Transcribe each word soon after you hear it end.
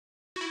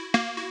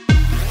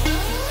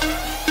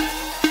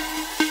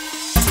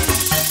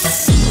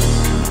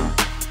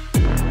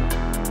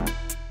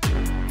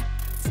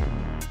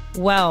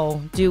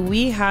Well, do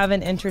we have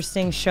an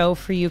interesting show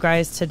for you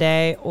guys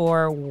today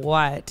or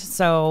what?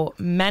 So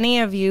many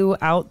of you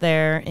out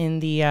there in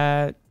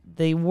the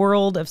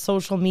world of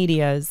social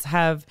medias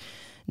have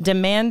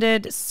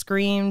demanded,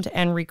 screamed,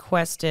 and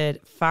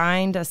requested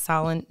find a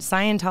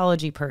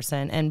Scientology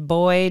person. And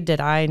boy,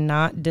 did I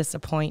not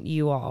disappoint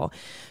you all.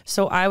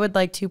 So I would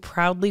like to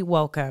proudly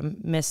welcome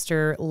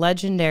Mr.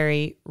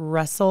 Legendary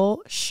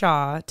Russell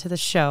Shaw to the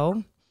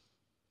show.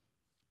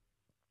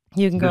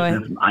 You can go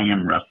ahead. I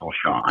am Russell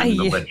Shaw. I'm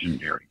the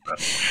legendary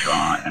Russell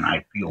Shaw, and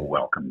I feel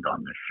welcomed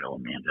on this show,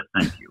 Amanda.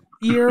 Thank you.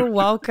 You're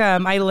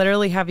welcome. I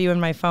literally have you in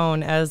my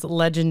phone as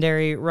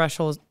legendary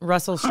Russell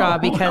Shaw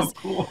because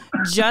cool.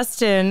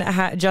 Justin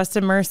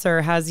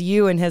Mercer has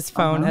you in his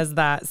phone as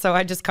that. So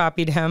I just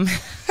copied him.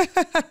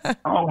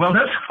 Oh, well,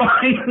 that's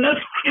fine. That's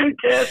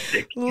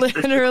fantastic.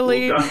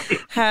 Literally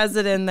has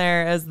it in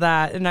there as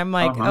that. And I'm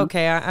like,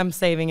 okay, I'm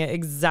saving it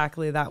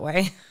exactly that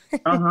way.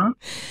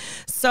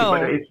 So,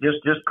 but it's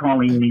just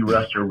calling me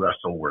Russ or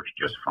Russell works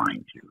just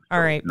fine too. So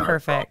all right,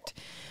 perfect.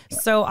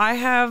 So I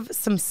have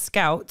some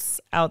scouts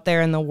out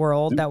there in the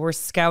world that were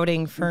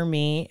scouting for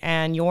me,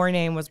 and your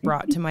name was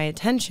brought to my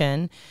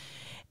attention.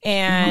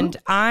 And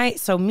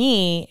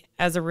me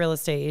as a real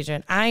estate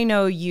agent, I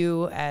know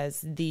you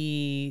as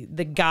the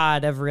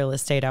god of real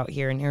estate out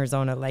here in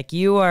Arizona. Like,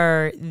 you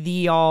are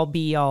the all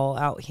be all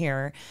out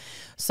here.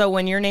 So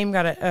when your name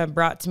got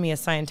brought to me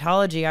as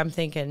Scientology, I'm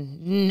thinking,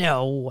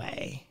 no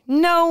way.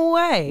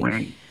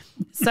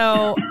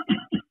 So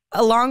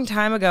a long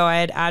time ago, I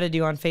had added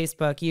you on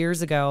Facebook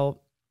years ago.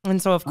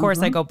 And so, of course,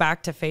 I go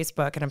back to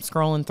Facebook and I'm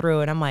scrolling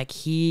through and I'm like,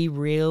 he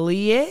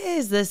really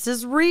is. This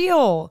is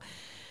real.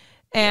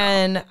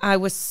 And I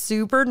was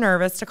super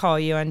nervous to call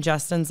you. And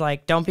Justin's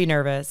like, don't be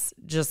nervous.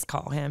 Just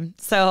call him.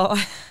 So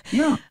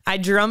I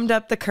drummed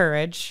up the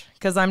courage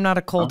because I'm not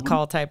a cold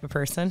call type of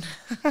person.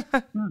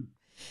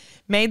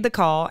 Made the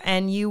call,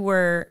 and you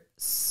were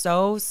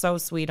so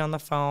sweet on the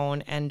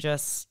phone and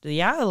just,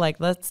 like,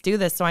 let's do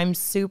this. So I'm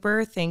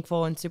super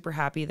thankful and super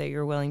happy that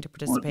you're willing to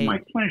participate. Well,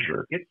 it's my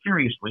pleasure.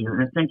 Seriously,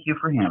 thank you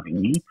for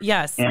having me.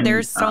 Yes, and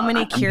there's so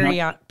many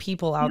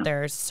people out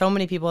there, so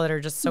many people that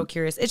are just so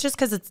curious. It's just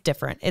because it's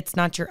different. It's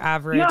not your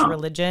average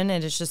religion,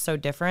 and it's just so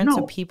different.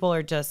 So people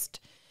are just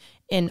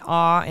in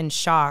awe and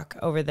shock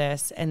over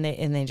this, and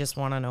they just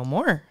want to know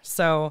more.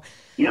 So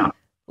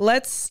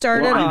let's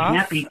start it off. I'm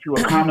happy to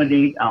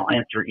accommodate. I'll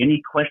answer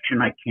any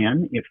question I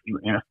can. If you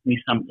ask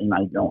me something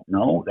I don't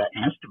know, that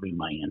has to be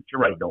my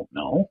answer. I don't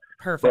know.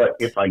 Perfect.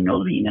 But if I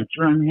know the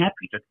answer, I'm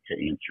happy to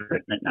answer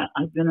it. And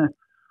I've been a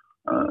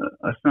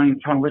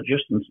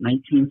Scientologist since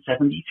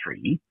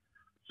 1973,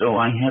 so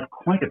I have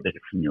quite a bit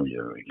of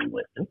familiarity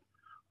with it.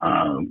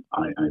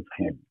 I've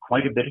had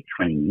quite a bit of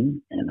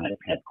training, and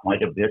I've had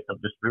quite a bit of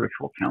the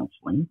spiritual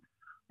counseling.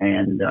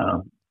 And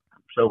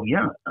so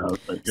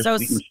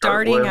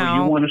starting out,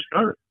 you want to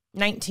start.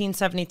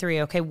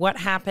 1973. Okay, what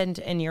happened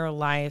in your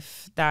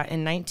life that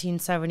in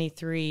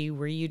 1973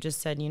 where you just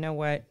said, you know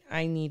what,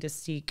 I need to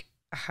seek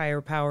a higher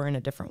power in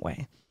a different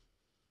way?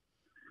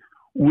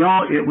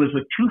 Well, it was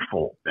a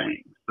twofold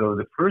thing. So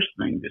the first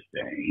thing to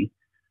say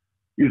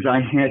is I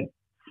had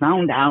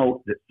found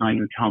out that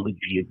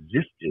Scientology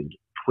existed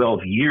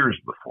 12 years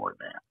before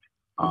that.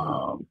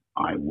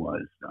 I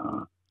was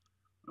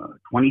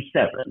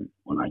 27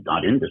 when I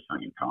got into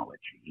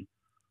Scientology,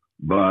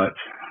 but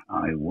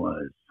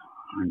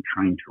I'm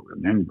trying to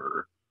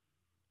remember.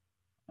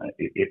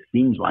 It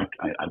seems like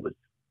I was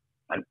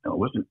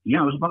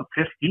about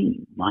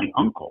 15. My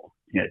uncle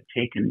had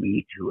taken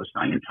me to a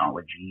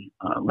Scientology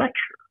lecture,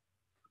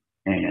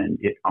 and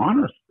it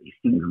honestly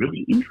seemed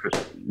really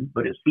interesting,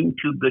 but it seemed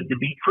too good to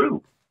be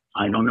true.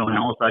 I don't know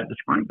how else I'd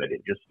describe it.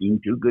 It just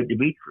seemed too good to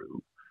be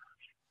true.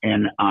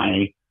 And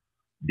I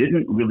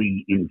didn't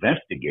really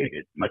investigate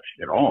it much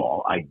at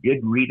all. I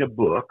did read a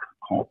book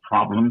called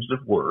Problems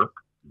of Work.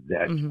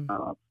 That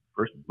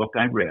first book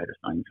I read,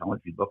 a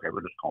Scientology book I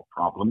read, is called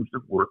Problems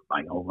of Work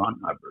by L. Ron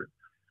Hubbard.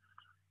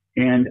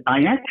 And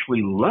I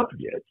actually loved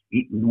it.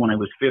 Even when I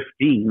was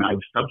 15,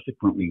 I've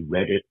subsequently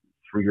read it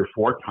 3 or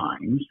 4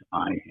 times.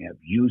 I have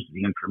used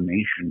the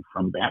information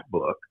from that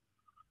book.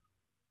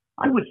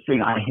 I would say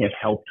I have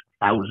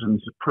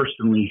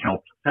personally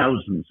helped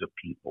thousands of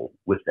people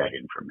with that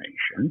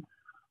information.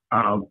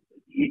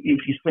 If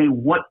you say,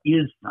 what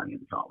is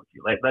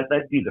Scientology?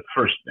 That'd be the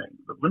first thing.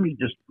 But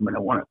I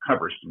want to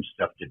cover some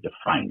stuff to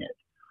define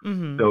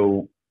it.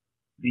 So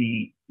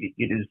it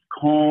is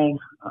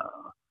called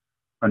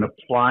an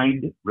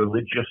applied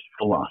religious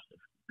philosophy.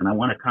 And I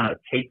want to kind of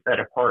take that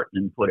apart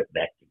and put it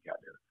back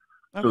together.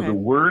 Okay. So the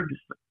word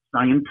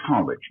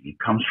Scientology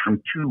comes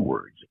from 2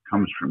 words. It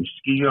comes from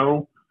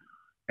skio,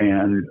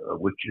 and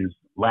which is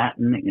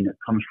Latin, and it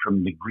comes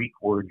from the Greek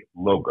word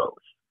logos.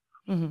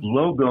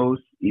 Logos,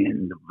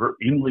 in the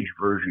English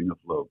version of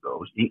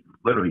logos,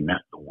 literally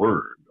meant the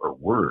word or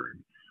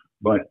word,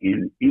 but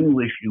in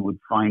English you would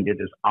find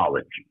it as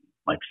ology,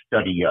 like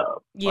study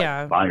of.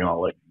 Like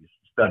biology is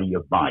the study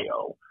of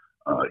bio.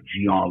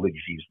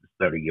 Geology is the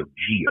study of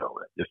geo.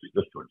 This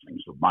sort of thing.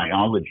 So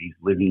biology is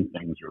living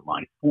things or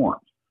life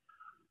forms.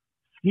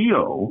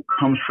 theo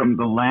comes from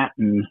the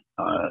Latin,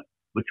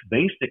 which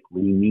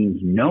basically means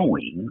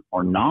knowing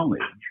or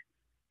knowledge.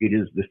 It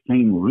is the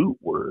same root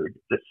word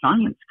that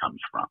science comes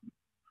from.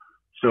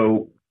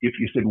 So if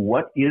you said,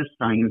 what is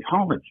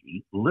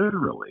Scientology?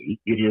 Literally,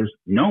 it is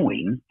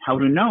knowing how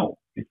to know.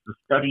 It's the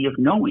study of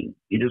knowing.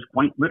 It is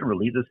quite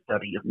literally the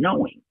study of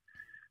knowing.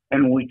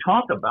 And when we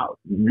talk about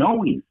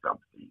knowing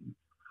something,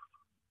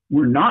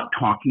 we're not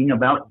talking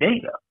about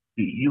data.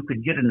 You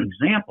could get an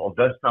example.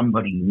 Does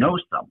somebody know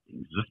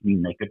something? Does this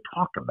mean they could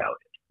talk about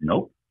it?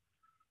 Nope.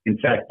 In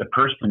fact, the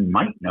person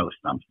might know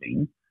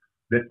something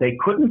that they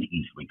couldn't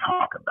easily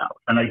talk about.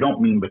 And I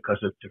don't mean because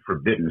it's a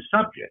forbidden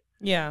subject.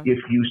 Yeah.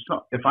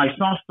 If I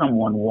saw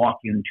someone walk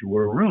into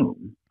a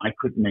room, I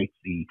could make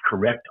the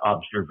correct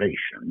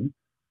observation.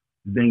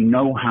 They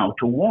know how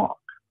to walk.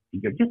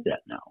 You get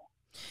that now.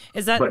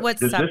 Is that what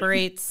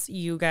separates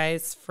you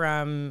guys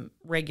from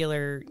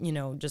regular,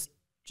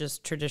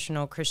 just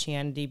traditional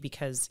Christianity,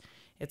 because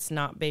it's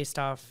not based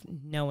off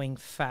knowing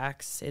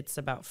facts. It's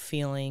about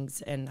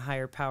feelings and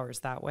higher powers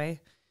that way.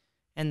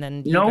 And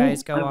then you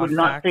guys go off facts. No, I would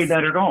not say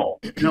that at all.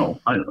 No,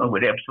 I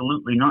would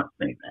absolutely not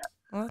say that.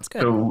 Well, that's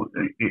good. So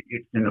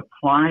it's an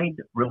applied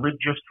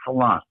religious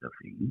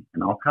philosophy,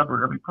 and I'll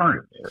cover every part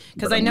of it.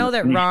 Because I know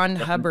that Ron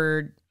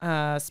Hubbard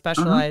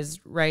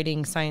specialized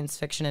writing science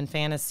fiction and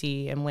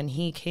fantasy, and when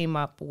he came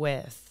up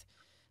with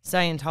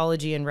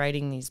Scientology and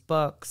writing these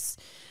books,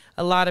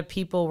 a lot of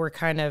people were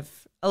kind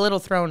of a little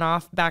thrown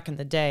off back in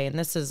the day, and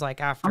this is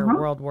like after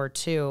World War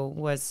II,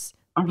 was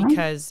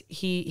because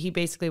he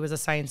basically was a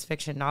science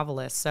fiction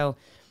novelist. So,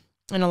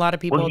 and a lot of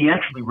people... Well, he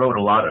actually wrote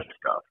a lot of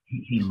stuff.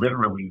 He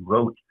literally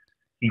wrote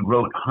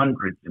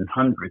hundreds and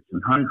hundreds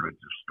and hundreds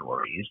of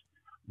stories,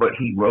 but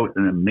he wrote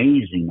an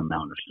amazing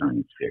amount of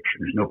science fiction.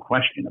 There's no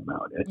question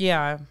about it.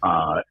 Yeah.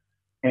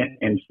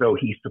 And so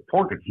he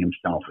supported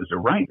himself as a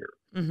writer.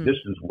 Mm-hmm. This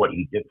is what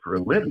he did for a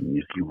living,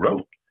 is he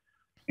wrote.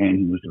 And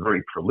he was a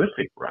very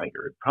prolific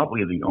writer.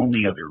 Probably the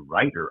only other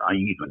writer I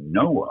even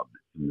know of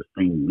in the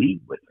same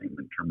league with him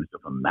in terms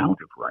of amount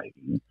of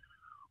writing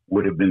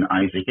would have been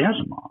Isaac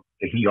Asimov.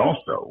 He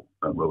also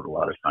wrote a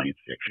lot of science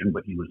fiction,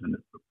 but he was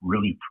a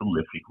really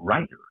prolific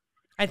writer.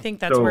 I think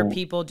that's where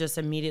people just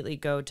immediately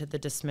go to the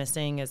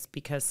dismissing, is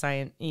because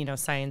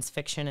science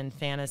fiction and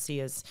fantasy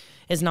is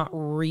not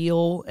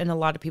real in a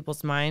lot of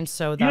people's minds.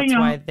 So that's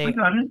why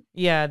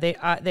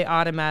they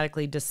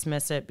automatically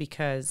dismiss it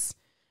because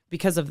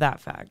of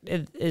that fact.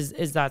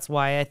 That's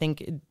why I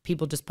think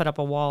people just put up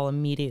a wall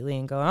immediately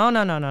and go, oh,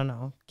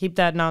 no, keep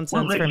that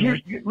nonsense from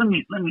me.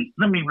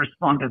 Let me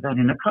respond to that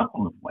in a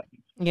couple of ways.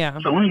 Yeah.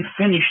 So let me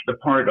finish the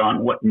part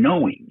on what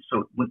knowing.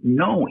 So what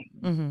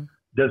knowing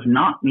does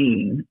not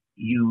mean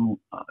you.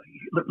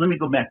 Let me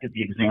go back to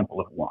the example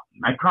of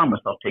walking. I promise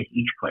I'll take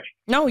each question.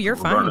 No, you're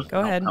fine. Go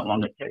ahead. How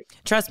long it takes.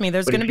 Trust me,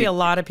 there's going to be a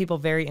lot of people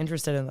very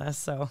interested in this.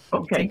 So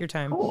take your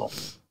time. Cool.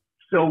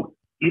 So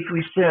if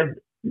we said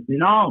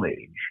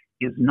knowledge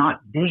is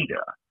not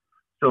data.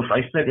 So if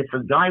I said, if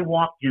a guy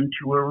walked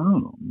into a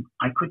room,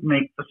 I could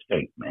make the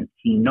statement,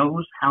 he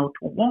knows how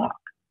to walk.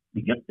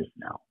 You get this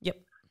now? Yep.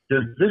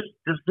 Does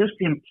this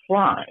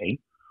imply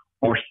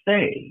or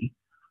say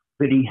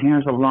that he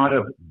has a lot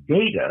of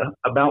data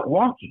about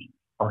walking,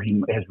 or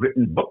he has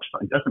written books?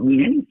 It doesn't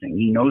mean anything.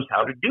 He knows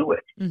how to do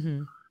it.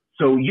 Mm-hmm.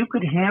 So you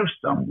could have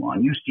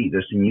someone, you see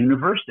this in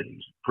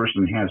universities, a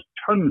person has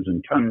tons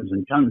and tons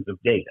and tons of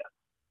data.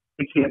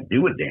 They can't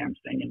do a damn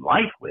thing in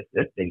life with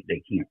it. They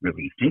can't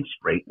really think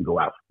straight and go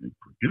out and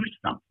produce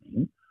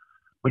something.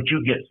 But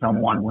you get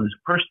someone, when this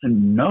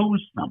person knows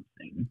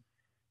something,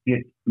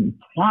 it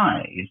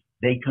implies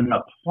they can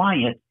apply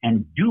it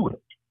and do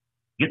it.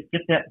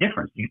 Get that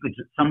difference. You could,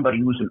 somebody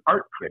who's an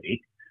art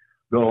critic,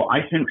 go,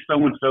 I think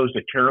so-and-so is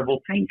a terrible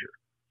painter.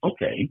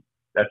 Okay,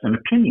 that's an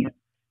opinion.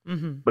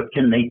 Mm-hmm. But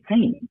can they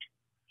paint?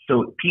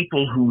 So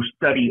people who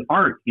study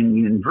art in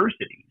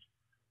universities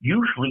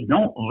usually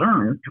don't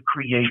learn to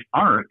create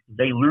art.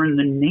 They learn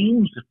the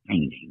names of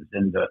paintings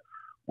and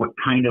what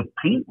kind of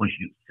paint was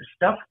used. The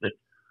stuff that,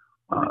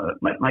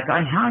 like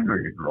I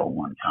hired a girl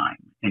one time,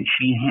 and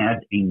she had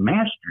a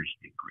master's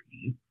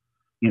degree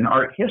in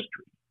art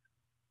history.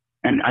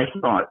 And I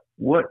thought,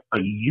 what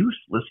a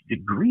useless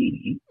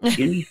degree.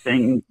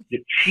 Anything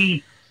that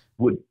she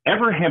would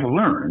ever have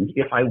learned,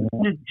 if I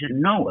wanted to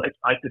know it,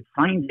 I could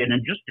find it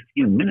in just a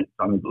few minutes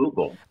on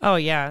Google. Oh,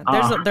 yeah.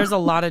 There's a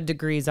lot of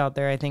degrees out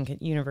there, I think,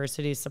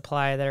 universities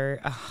supply that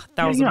are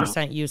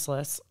 1,000%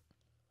 useless.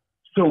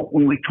 So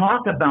when we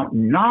talk about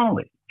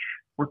knowledge,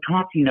 we're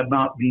talking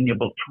about being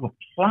able to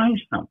apply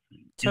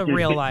something to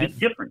real life.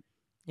 Different.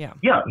 Yeah.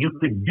 Yeah, you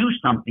could do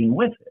something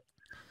with it.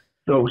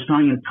 So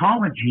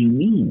Scientology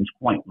means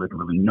quite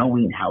literally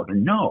knowing how to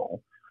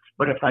know.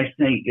 But if I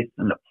say it's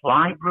an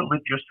applied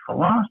religious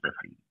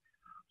philosophy,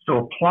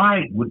 so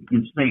applied would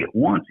say at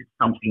once it's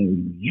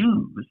something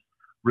you use,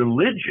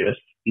 religious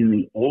in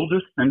the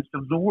oldest sense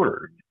of the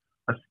word,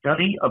 a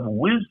study of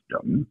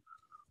wisdom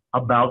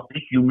about the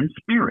human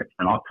spirit.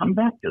 And I'll come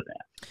back to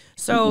that.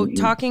 So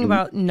talking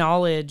about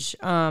knowledge,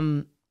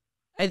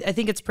 I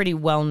think it's pretty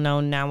well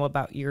known now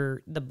about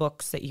the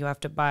books that you have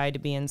to buy to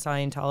be in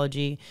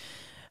Scientology.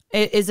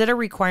 Is it a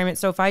requirement?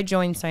 So if I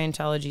join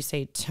Scientology,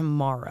 say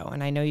tomorrow,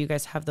 and I know you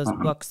guys have those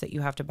books that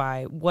you have to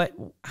buy,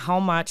 how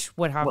much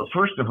would have? Well,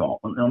 first of all,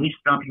 let me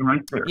stop you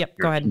right there. Yep,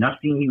 go ahead.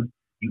 Nothing,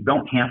 you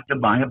don't have to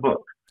buy a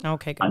book.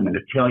 Okay, good. I'm going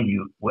to tell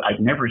you, I've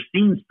never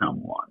seen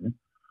someone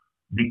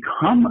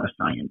become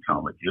a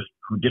Scientologist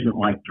who didn't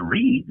like to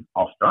read.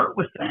 I'll start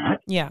with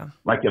that. Yeah.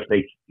 Like if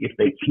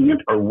they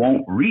can't or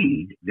won't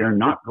read, they're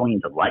not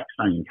going to like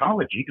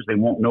Scientology because they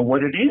won't know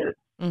what it is.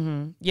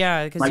 Mm-hmm.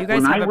 Yeah, because like you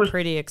guys have a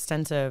pretty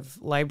extensive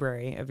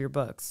library of your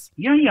books.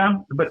 Yeah.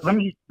 But let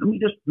me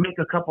just make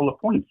a couple of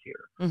points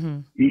here.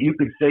 Mm-hmm. You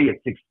could say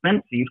it's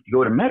expensive to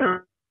go to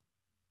Meta.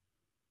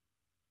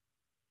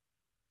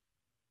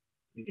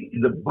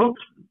 The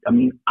books, I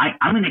mean,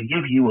 I'm going to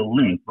give you a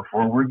link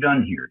before we're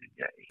done here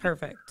today.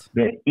 Perfect.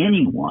 That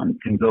anyone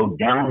can go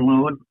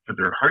download to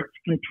their heart's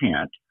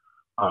content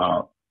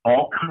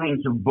all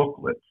kinds of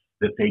booklets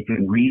that they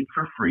can read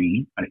for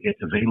free. It's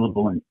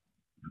available in,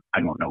 I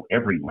don't know,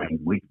 every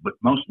language, but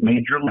most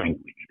major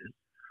languages.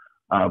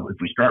 If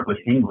we start with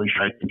English,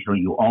 I can tell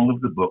you all of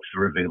the books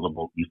are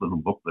available. These little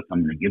booklets,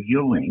 I'm going to give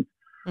you a link.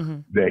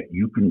 That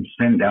you can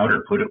send out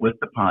or put it with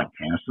the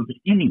podcast so that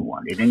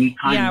anyone at any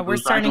time. Yeah, we're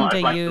starting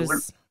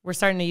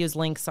to use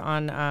links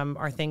on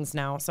our things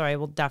now, so I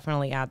will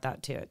definitely add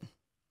that to it.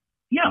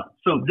 Yeah,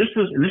 so this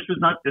is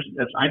not this.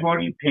 I've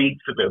already paid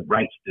for the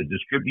rights to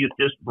distribute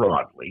this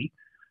broadly,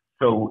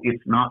 so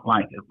it's not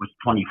like it was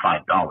 $25.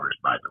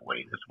 By the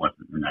way, this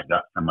wasn't, and I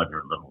got some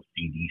other little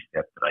CD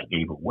stuff that I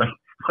gave away.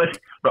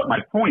 But my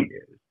point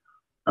is.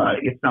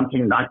 It's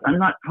something that I'm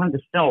not trying to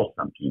sell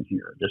something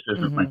here. This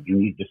isn't like you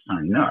need to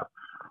sign up.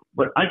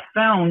 But I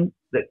found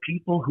that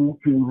people who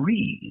can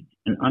read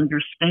and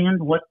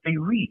understand what they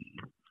read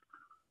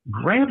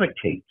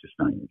gravitate to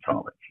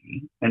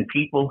Scientology. And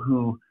people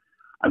who,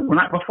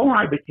 before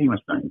I became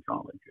a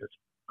Scientologist,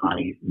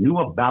 I knew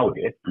about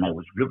it and I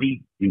was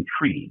really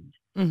intrigued.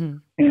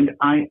 And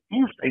I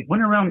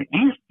went around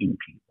asking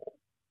people.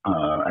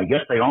 I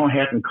guess they all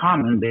had in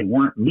common they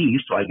weren't me,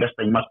 so I guess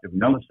they must have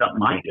known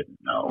something I didn't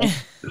know.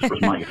 This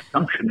was my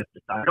assumption at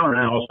the time. I don't know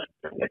how else I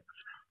said it.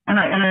 And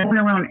I went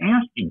around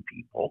asking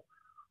people,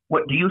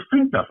 what do you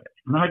think of it?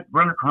 And I'd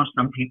run across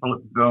some people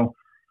that would go,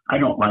 I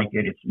don't like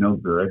it, it's no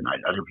good. And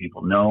other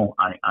people, no,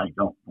 I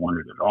don't want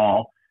it at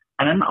all.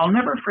 And I'll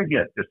never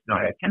forget this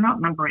guy. I cannot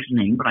remember his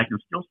name, but I can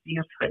still see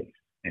his face.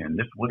 And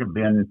this would have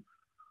been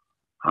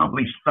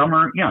probably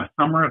summer of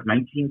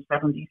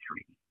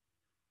 1973.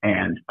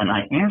 And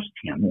I asked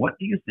him, what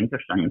do you think of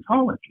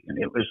Scientology? And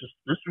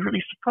this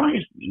really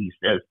surprised me. He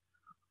says,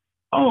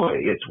 oh,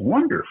 it's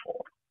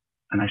wonderful.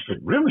 And I said,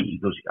 really? He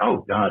goes,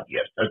 oh, God,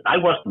 yes. I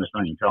wasn't a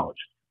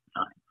Scientologist at the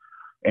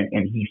time.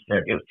 And he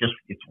said,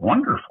 it's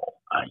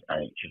wonderful. I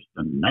just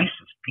the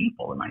nicest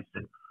people. And I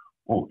said,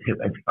 well,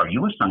 are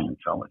you a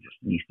Scientologist?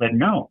 And he said,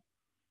 no.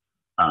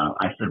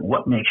 I said,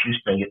 what makes you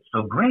say it's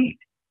so great?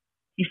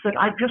 He said,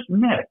 I've just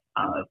met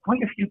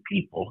quite a few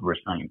people who are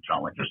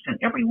Scientologists, and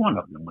every one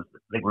of them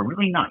they were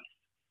really nice.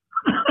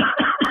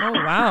 Oh,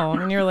 wow.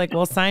 And you're like,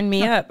 well, sign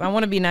me up. I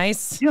want to be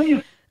nice.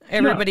 Yeah.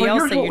 Everybody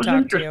else that you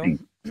talk to.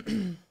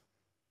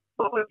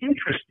 What was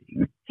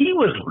interesting, he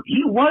was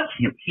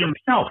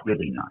himself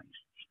really nice.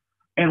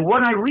 And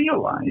what I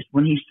realized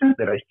when he said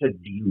that, I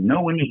said, do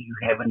you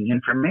have any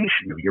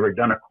information? Have you ever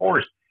done a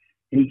course?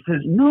 And he says,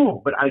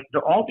 no, but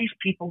all these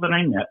people that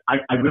I met,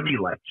 I really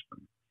liked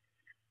them.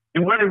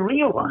 And what I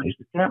realized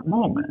at that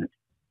moment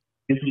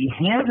is he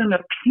had an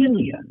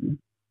opinion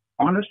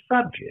on a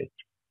subject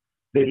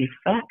that he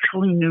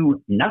factually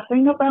knew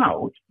nothing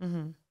about,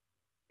 and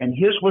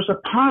his was a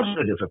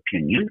positive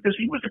opinion because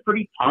he was a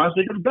pretty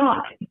positive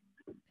guy.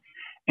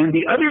 And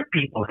the other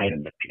people had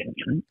an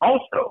opinion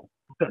also,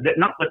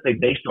 not that they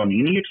based on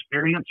any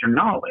experience or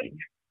knowledge,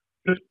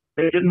 just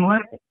they didn't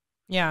like it.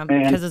 Yeah,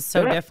 because it's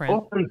so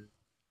different.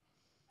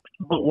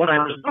 But what I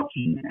was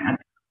looking at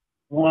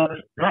was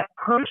that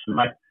person,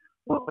 like,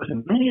 what was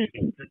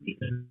amazing to me.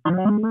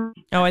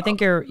 Oh, I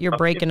think you're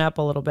breaking up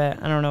a little bit.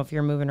 I don't know if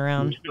you're moving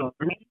around.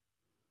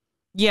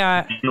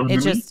 Yeah,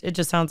 it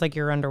just sounds like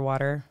you're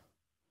underwater.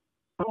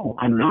 Oh,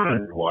 I'm not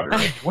underwater,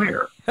 I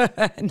swear.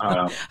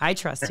 No, I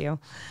trust you.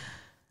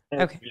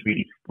 Okay.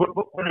 Sweetie.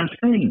 What I'm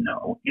saying,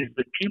 though, is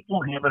that people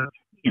have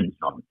opinions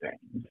on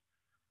things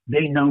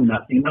they know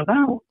nothing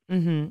about.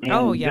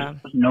 Oh, yeah.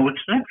 There's no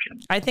exception.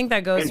 I think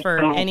that goes for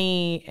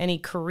any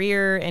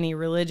career, any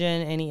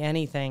religion,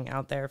 anything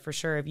out there for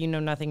sure. If you know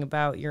nothing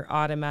about, you're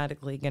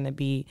automatically going to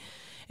be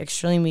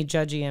extremely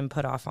judgy and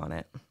put off on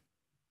it.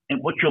 And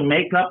what they'll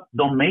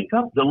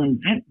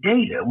invent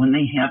data when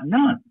they have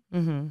none.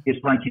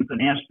 It's like you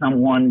can ask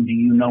someone, do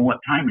you know what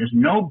time it is?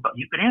 No, but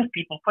you can ask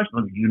people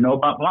questions. Do you know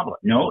about blah, blah?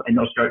 No, and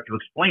they'll start to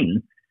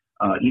explain,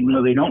 even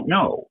though they don't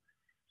know.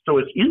 So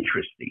it's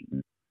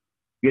interesting.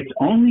 It's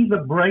only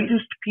the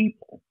brightest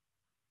people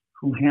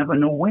who have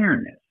an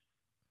awareness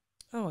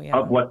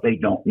of what they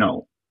don't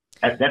know.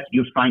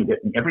 You find it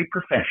in every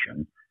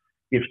profession.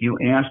 If you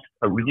ask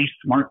a really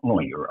smart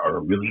lawyer or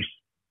a really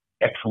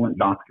excellent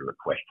doctor a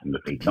question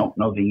that they don't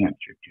know the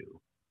answer to,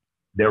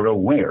 they're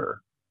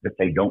aware that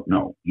they don't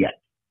know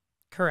yet.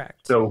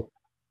 Correct. So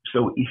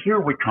here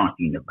we're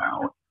talking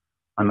about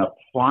an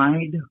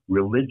applied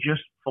religious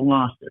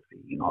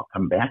philosophy. And I'll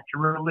come back to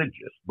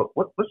religious, but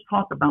let's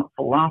talk about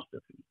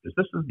philosophy, because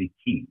this is the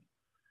key.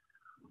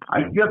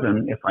 I've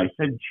given, if I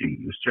said to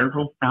you,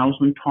 several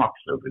thousand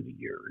talks over the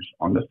years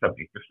on the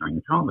subject of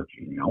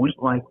Scientology. And I always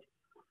liked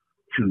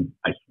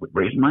I would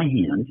raise my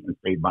hand and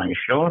say, by a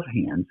show of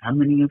hands, how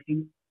many of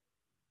you?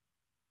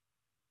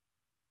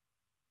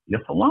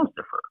 You're a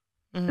philosopher.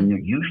 Mm-hmm.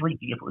 And usually,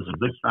 if it was a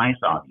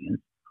good-sized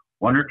audience,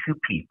 one or two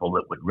people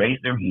that would raise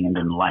their hand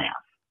and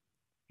laugh.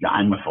 Yeah,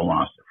 I'm a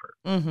philosopher.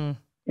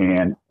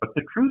 Mm-hmm. But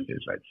the truth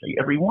is, I'd say,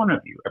 every one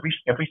of you,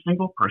 every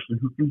single person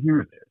who can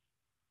hear this,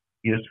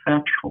 is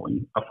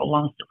factually a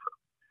philosopher.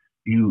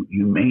 You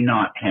may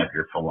not have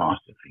your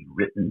philosophy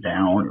written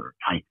down or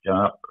typed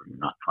up, or you're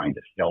not trying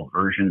to sell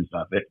versions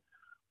of it,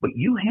 but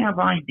you have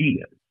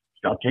ideas.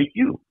 So I'll take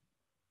you.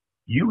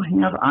 You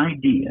have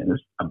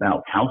ideas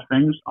about how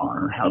things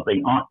are, how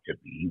they ought to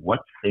be,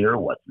 what's fair,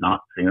 what's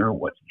not fair,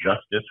 what's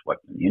justice,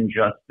 what's an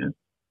injustice,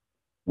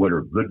 what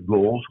are good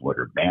goals, what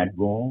are bad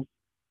goals.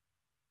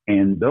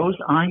 And those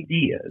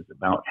ideas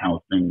about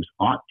how things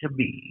ought to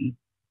be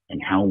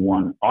and how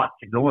one ought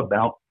to go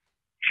about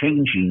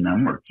changing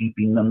them or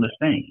keeping them the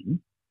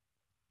same,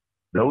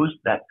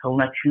 that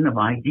collection of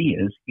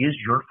ideas is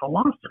your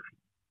philosophy.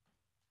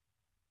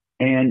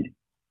 And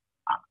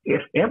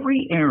if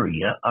every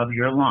area of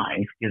your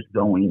life is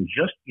going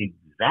just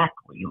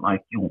exactly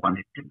like you want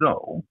it to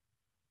go,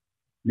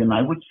 then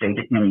I would say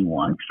to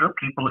anyone, sure,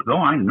 people that go,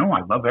 I know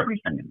I love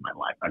everything in my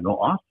life. I go,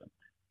 awesome.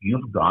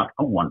 You've got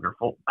a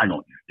wonderful,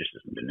 this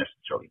isn't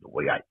necessarily the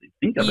way I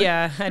think of it.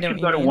 Yeah, I don't.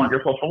 You've got a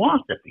wonderful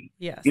philosophy.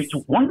 Yes. It's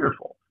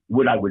wonderful.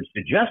 What I would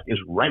suggest is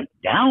write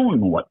down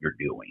what you're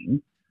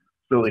doing.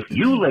 So if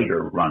you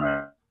later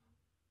run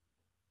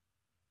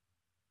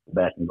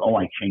back and go,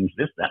 I changed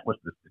this, that was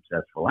the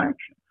successful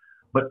action.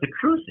 But the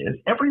truth is,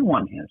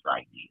 everyone has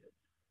ideas.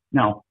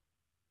 Now,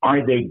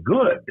 are they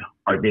good?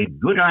 Are they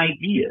good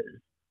ideas?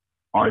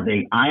 Are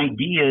they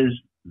ideas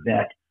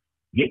that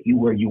get you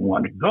where you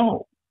want to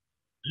go?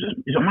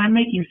 Am I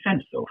making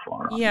sense so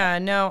far? Yeah,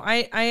 no,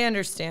 I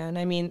understand.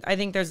 I mean, I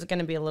think there's going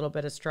to be a little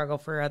bit of struggle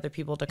for other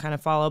people to kind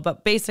of follow.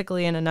 But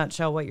basically, in a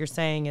nutshell, what you're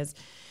saying is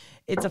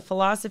it's a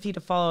philosophy to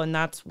follow, and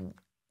that's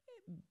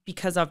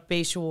because of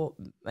basal,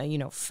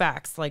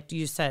 facts. Like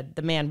you said,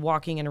 the man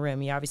walking in a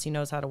room, he obviously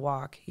knows how to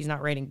walk. He's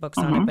not writing books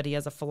on it, but he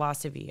has a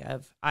philosophy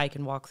of, I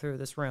can walk through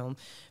this room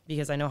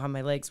because I know how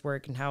my legs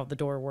work and how the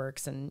door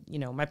works and,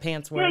 my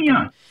pants work.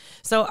 Yeah.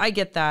 So I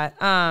get that.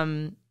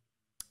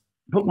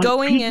 But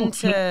going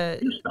into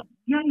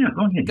go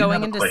ahead.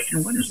 Going into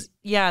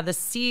the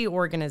C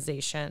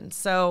organization.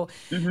 So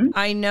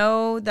I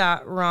know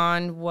that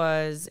Ron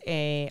was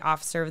a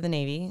officer of the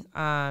Navy.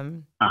 My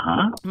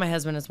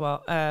husband as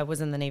well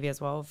was in the Navy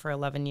as well for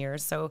 11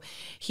 years. So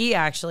he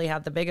actually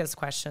had the biggest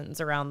questions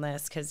around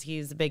this because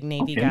he's a big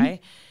Navy guy.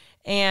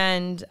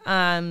 And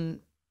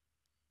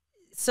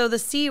so the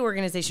C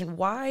organization,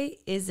 why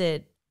is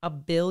it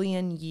 1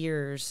 billion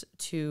years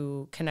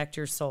to connect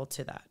your soul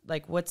to that?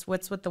 Like, what's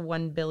with the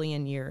 1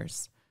 billion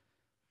years?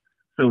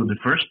 So the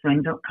first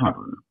thing to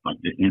cover, like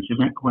to answer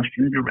that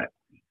question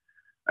directly,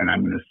 and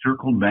I'm going to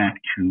circle back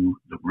to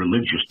the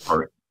religious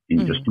part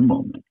in just a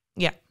moment.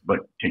 Yeah. But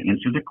to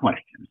answer the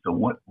question, so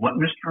what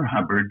Mr.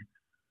 Hubbard,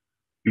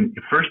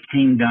 first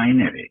came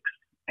Dianetics,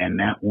 and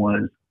that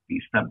was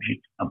the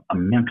subject of a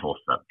mental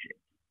subject.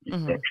 It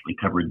actually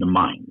covered the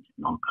mind,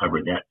 and I'll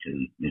cover that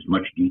to as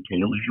much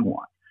detail as you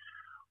want.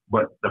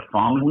 But the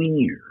following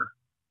year,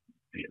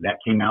 that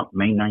came out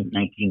May 9,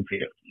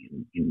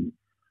 1950. In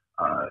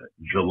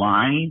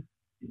July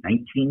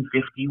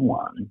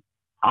 1951,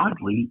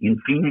 oddly, in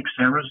Phoenix,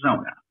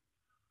 Arizona,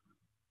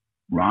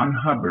 Ron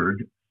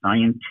Hubbard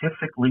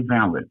scientifically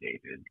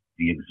validated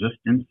the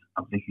existence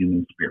of the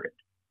human spirit,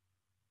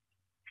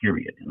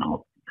 period. And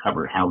I'll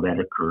cover how that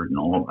occurred and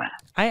all of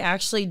that. I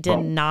actually did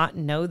not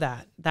know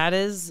that. That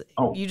is,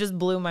 you just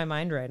blew my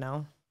mind right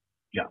now.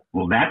 Yeah,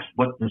 well, that's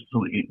what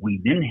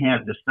we then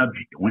had the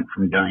subject. It went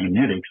from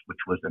Dianetics, which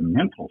was a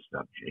mental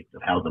subject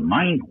of how the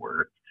mind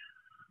worked,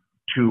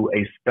 to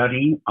a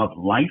study of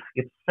life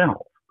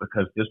itself,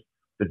 because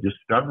the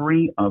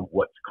discovery of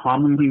what's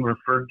commonly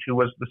referred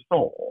to as the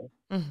soul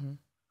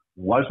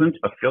wasn't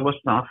a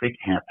philosophic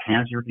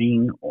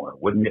haphazarding or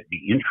wouldn't it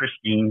be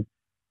interesting.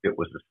 It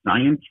was a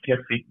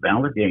scientific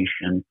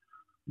validation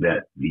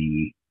that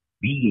the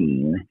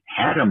being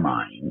had a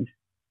mind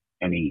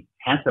and he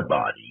has a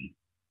body,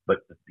 but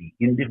that the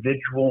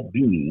individual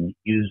being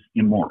is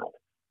immortal,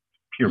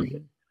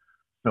 period.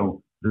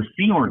 So the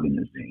C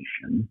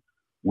organization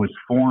was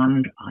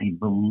formed, I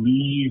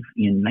believe,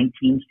 in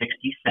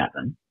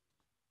 1967,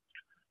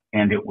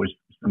 and it was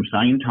some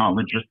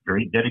Scientologists,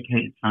 very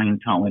dedicated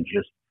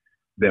Scientologists,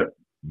 that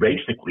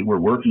basically were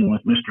working with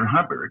Mr.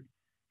 Hubbard,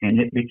 and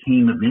it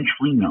became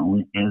eventually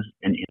known as,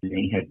 and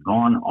they had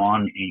gone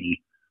on a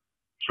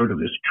sort of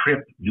this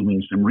trip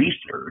doing some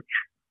research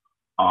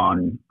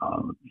on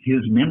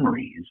his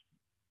memories,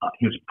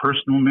 his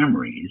personal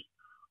memories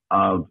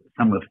of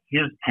some of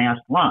his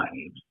past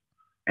lives.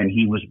 And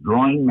he was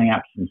drawing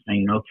maps and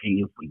saying,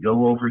 okay, if we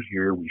go over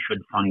here, we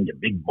should find a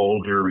big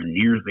boulder, and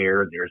near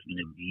there, there's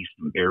going to be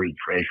some buried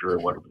treasure or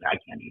whatever. I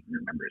can't even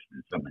remember. It's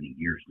been so many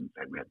years since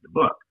I read the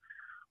book.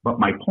 But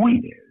my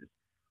point is,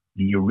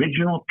 the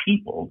original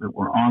people that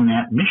were on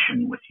that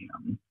mission with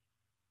him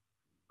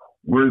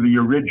were the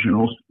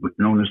originals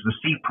known as the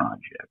Sea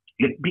Project.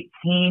 It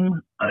became,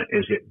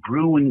 as it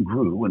grew and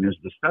grew, and as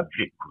the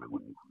subject grew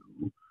and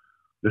grew,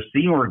 the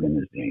Sea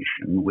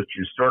Organization, which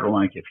is sort of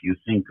like if you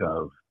think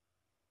of,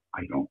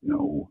 I don't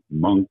know,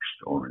 monks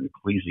or an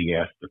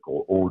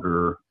ecclesiastical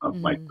order of,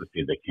 like, let's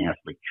say, the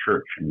Catholic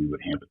Church, and you would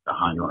have it, the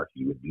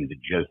hierarchy would be the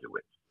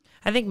Jesuits.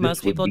 I think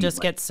most people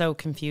just get so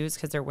confused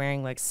because they're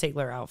wearing like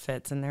sailor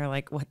outfits, and they're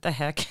like, "What the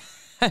heck?"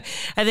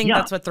 I think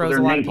that's what throws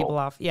a lot of people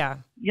off. Yeah.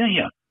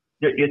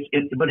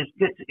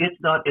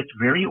 It's not. It's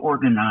very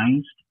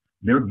organized.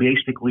 They're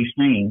basically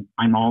saying,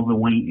 "I'm all the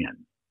way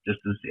in. This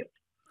is it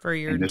for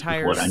your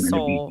entire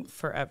soul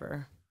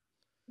forever."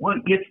 Well,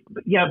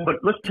 but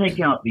let's take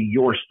out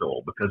your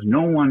soul, because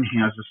no one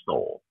has a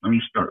soul. Let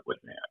me start with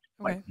that.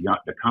 Okay.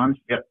 Like the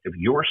concept of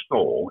your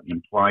soul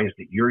implies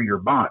that you're your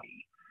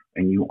body,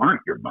 and you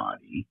aren't your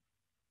body.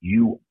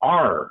 You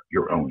are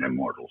your own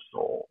immortal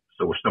soul.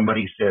 So if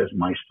somebody says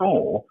my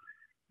soul,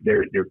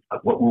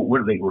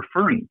 what are they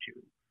referring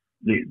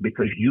to?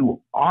 Because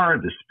you are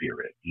the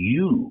spirit.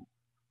 You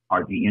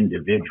are the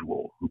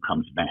individual who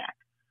comes back,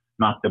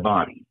 not the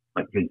body.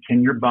 Like,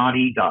 can your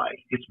body die?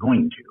 It's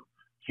going to.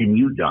 Can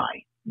you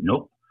die?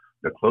 Nope.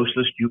 The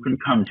closest you can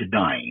come to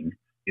dying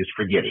is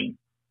forgetting.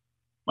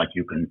 Like,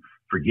 you can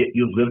forget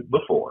you lived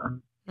before,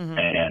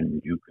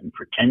 and you can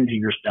pretend to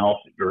yourself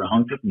that you're a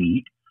hunk of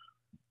meat,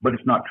 but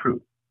it's not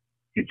true.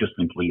 It just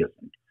simply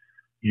isn't.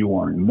 You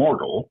are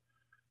immortal,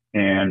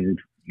 and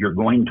you're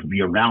going to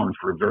be around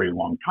for a very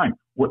long time.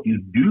 What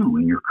you do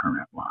in your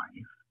current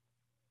life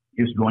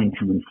is going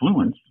to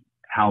influence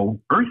how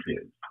Earth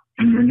is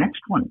in your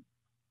next one,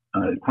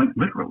 quite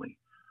literally.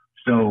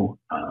 So,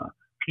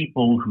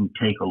 people who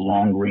take a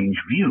long-range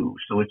view.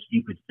 So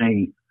you could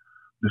say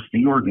the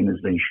Sea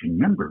Organization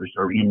members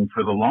are in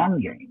for the long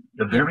game,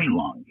 the very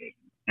long game.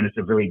 And it's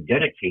a very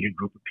dedicated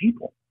group of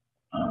people,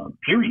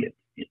 period.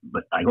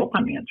 But I hope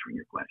I'm answering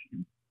your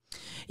question.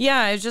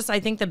 Yeah, I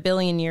think the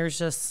billion years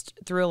just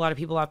threw a lot of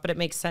people off, but it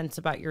makes sense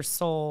about your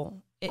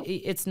soul.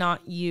 It's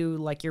not you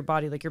like your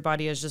body. Like, your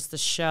body is just the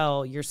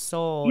shell. Your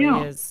soul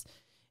is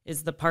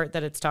the part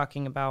that it's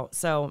talking about.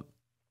 So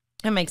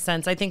it makes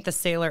sense. I think the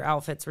sailor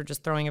outfits were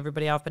just throwing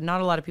everybody off, but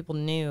not a lot of people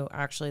knew,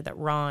 actually, that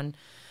Ron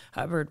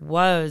Hubbard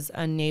was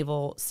a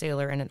naval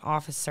sailor and an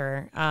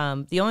officer.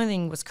 The only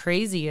thing was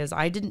crazy is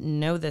I didn't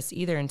know this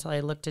either until I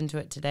looked into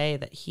it today,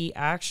 that he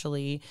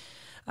actually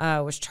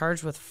was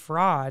charged with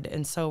fraud,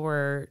 and so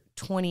were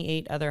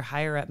 28 other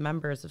higher-up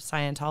members of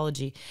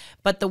Scientology.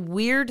 But the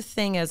weird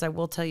thing is, I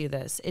will tell you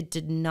this, it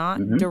did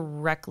not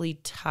directly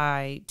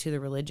tie to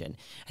the religion.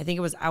 I think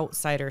it was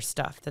outsider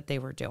stuff that they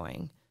were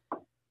doing.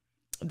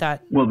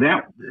 That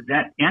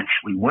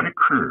actually, what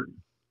occurred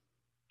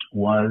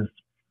was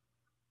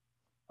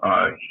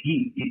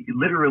he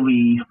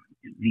literally,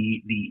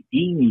 the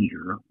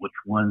e-meter, which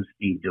was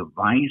the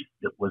device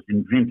that was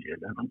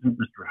invented. I don't think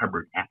Mr.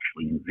 Hubbard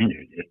actually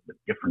invented it, but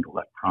different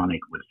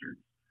electronic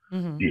wizards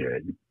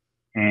did.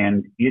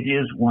 And it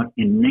is what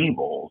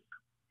enables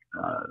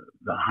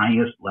the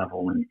highest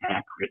level and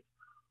accurate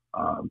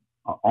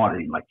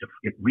auditing. Like,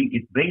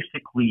 it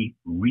basically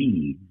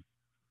reads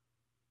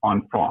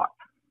on thought.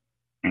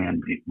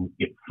 And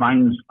it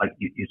finds, like,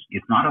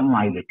 it's not a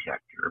lie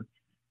detector.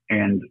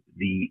 And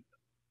the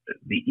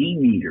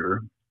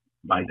e-meter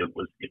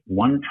was at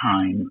one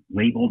time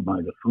labeled by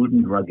the Food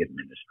and Drug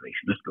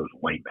Administration. This goes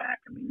way back.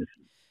 I mean, this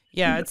is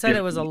it said 50s.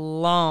 It was a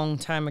long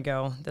time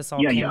ago. This all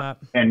came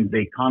up. And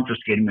they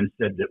confiscated him and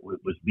said that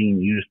it was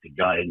being used to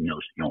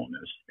diagnose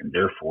illness, and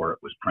therefore it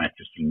was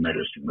practicing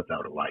medicine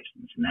without a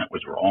license. And that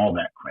was where all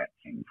that crap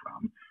came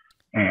from.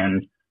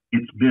 And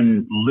it's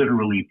been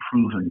literally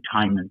proven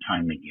time and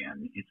time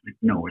again.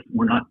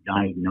 We're not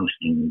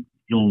diagnosing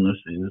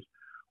illnesses.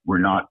 We're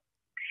not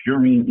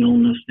curing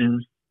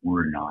illnesses.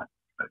 We're not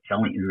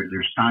telling you.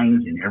 There's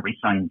signs in every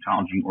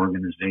Scientology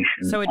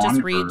organization. So it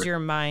just reads your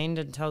mind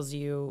and tells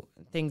you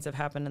things have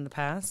happened in the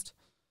past?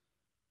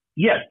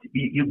 Yes.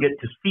 You get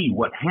to see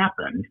what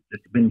happened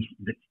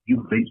that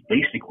you've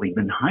basically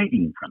been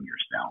hiding from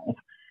yourself,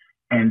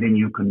 and then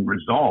you can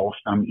resolve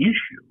some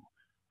issue.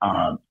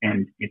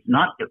 And it's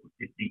not that,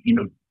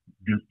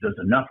 does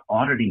enough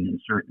auditing in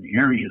certain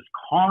areas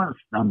cause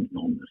some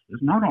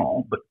illnesses, not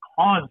all, but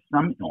cause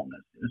some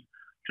illnesses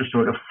to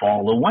sort of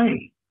fall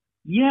away?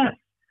 Yes,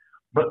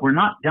 but we're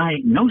not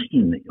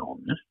diagnosing the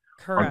illness.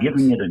 Correct. Or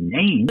giving it a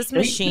name. This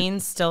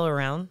machine's still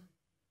around?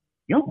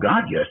 Oh,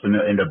 God, yes,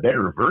 and a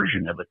better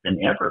version of it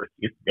than ever.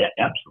 It's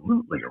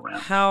absolutely around.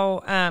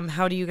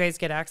 How do you guys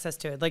get access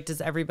to it? Like,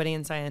 does everybody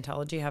in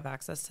Scientology have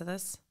access to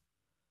this?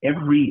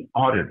 Every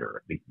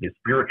auditor, the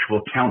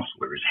spiritual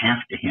counselors, have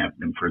to have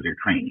them for their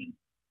training.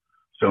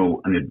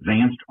 So an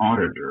advanced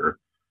auditor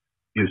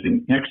is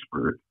an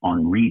expert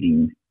on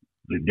reading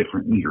the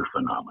different meter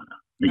phenomena.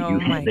 Oh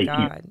my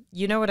God.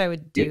 You know what I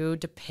would do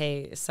to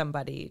pay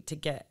somebody to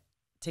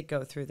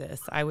go through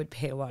this? I would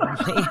pay a lot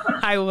of money.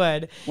 I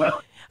would.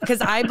 Well,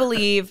 because I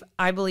believe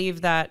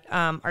that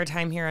our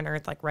time here on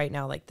earth, like right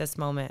now, like this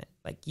moment,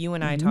 like you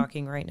and I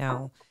talking right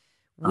now,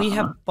 we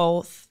have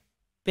both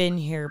been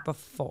here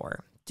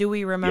before. Do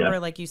we remember,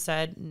 like you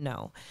said?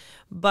 No.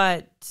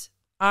 But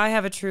I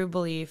have a true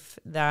belief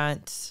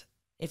that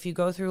if you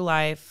go through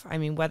life, I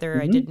mean, whether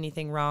I did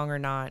anything wrong or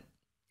not,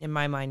 in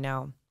my mind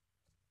now,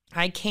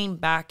 I came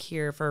back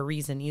here for a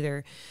reason.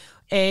 Either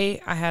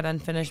A, I had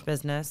unfinished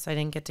business. I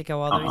didn't get to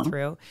go all the way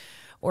through.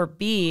 Or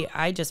B,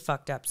 I just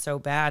fucked up so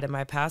bad in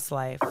my past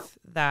life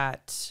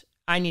that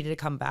I needed to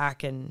come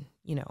back and,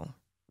 you know,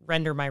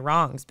 render my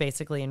wrongs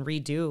basically and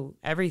redo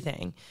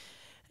everything.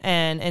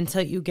 And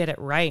until you get it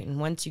right. And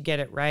once you get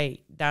it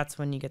right, that's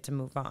when you get to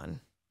move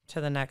on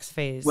to the next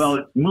phase.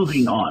 Well,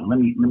 moving on. Let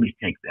me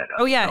take that up.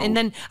 Oh yeah, so, and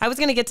then I was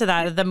going to get to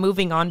that, the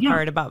moving on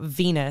part about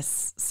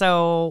Venus.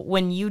 So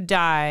when you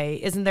die,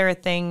 isn't there a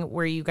thing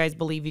where you guys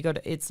believe you go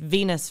to, it's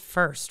Venus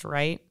first,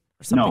 right?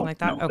 Or something like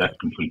that? No, that's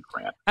complete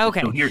crap.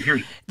 Okay. So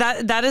here's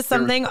that is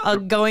something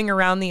going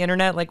around the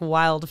internet like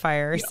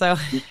wildfire. So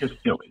it's just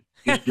silly.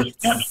 It's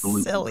just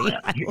absolutely silly.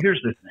 Crap.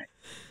 Here's the thing.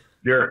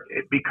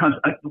 Because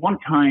at one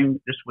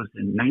time, this was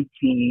in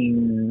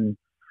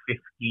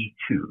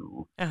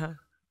 1952,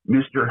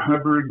 Mr.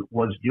 Hubbard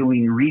was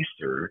doing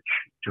research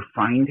to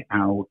find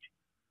out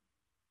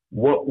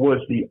what was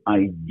the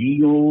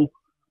ideal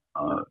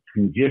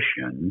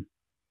condition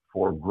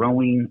for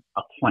growing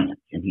a plant.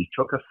 And he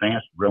took a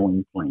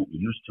fast-growing plant. He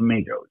used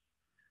tomatoes.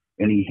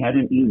 And he had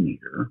an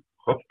e-meter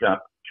hooked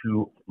up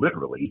to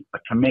literally a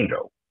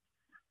tomato.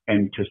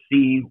 And to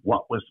see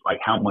what was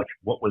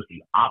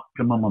the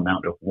optimum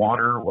amount of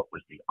water, what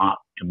was the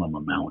optimum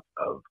amount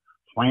of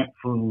plant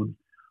food,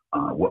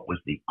 what was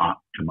the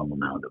optimum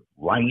amount of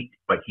light.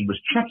 But he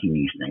was checking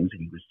these things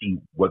and he would see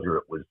whether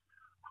it was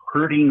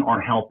hurting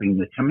or helping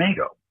the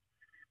tomato.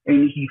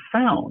 And he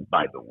found,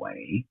 by the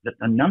way, that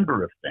a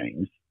number of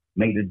things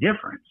made a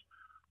difference.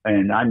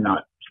 And I'm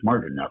not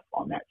smart enough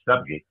on that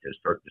subject to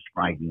start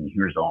describing,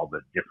 here's all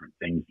the different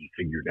things he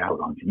figured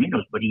out on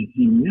tomatoes, but he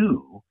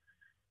knew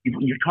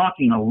when you're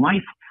talking a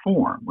life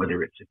form,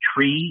 whether it's a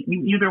tree,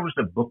 there was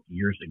a book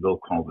years ago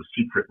called The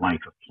Secret Life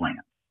of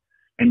Plants.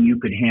 And you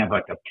could have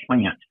like a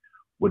plant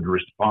would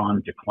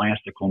respond to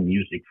classical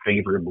music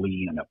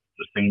favorably and the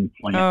same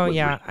plant would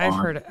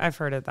respond. I've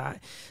heard of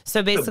that.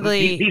 So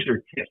basically, these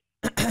are tips.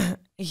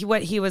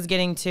 What he was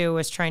getting to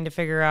was trying to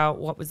figure out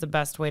what was the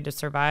best way to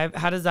survive.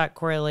 How does that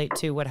correlate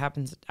to what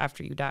happens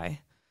after you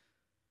die?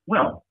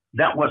 Well,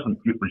 it was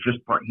just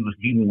he was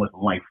dealing with a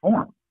life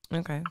form.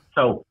 Okay.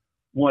 So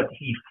what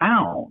he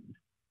found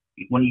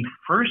when he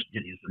first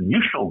did his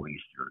initial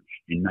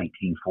research in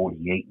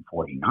 1948 and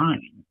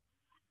 49,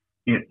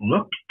 it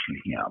looked to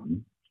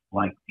him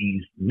like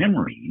these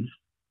memories,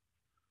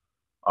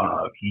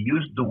 he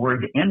used the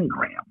word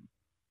engram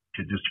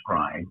to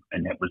describe,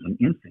 and that was an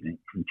incident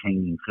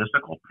containing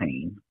physical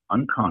pain,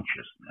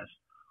 unconsciousness,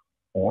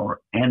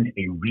 and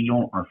a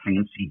real or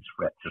fancied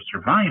threat to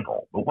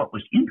survival. But what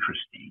was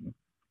interesting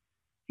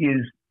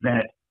is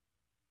that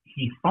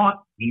he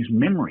thought these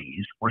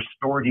memories were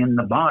stored in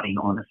the body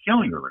on a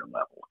cellular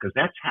level, because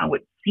that's how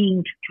it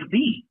seemed to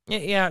be.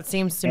 Yeah, it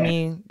seems to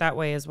me that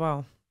way as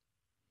well.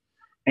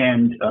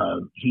 And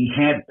he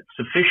had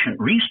sufficient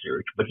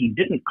research, but he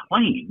didn't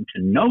claim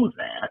to know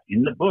that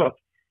in the book.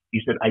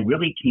 He said, I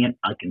really can't,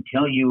 I can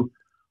tell you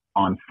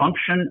on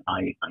function,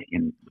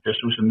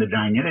 this was in the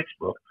Dianetics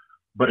book,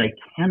 but I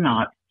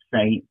cannot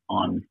say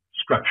on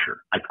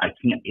structure. I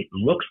can't, it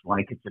looks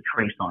like it's a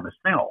trace on a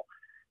cell.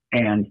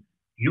 And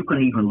you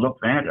can even look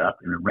that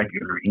up in a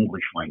regular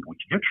English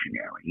language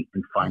dictionary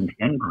and find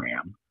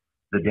engram.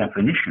 The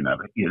definition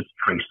of it is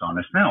trace on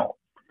a cell.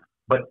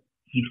 But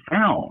he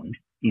found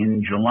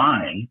in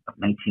July of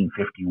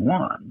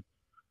 1951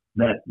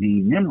 that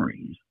the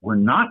memories were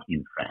not,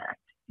 in fact,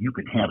 you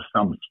could have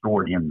some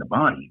stored in the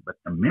body, but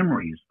the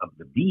memories of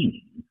the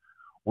being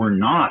were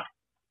not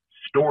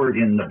stored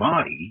in the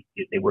body.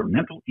 They were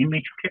mental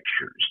image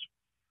pictures.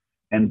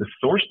 And the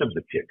source of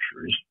the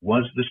pictures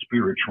was the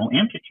spiritual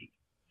entity.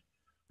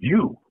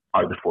 You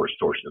are the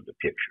source of the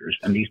pictures.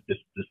 And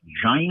this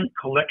giant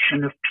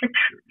collection of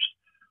pictures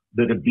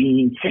that a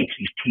being takes.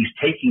 He's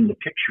taking the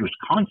pictures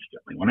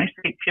constantly. When I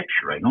say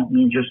picture, I don't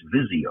mean just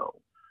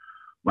Visio.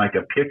 Like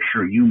a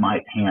picture you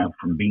might have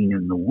from being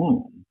in the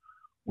womb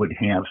would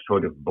have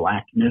sort of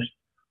blackness.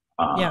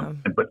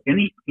 But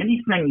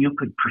anything you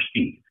could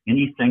perceive,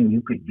 anything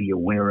you could be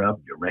aware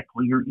of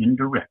directly or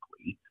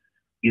indirectly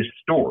is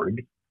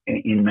stored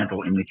in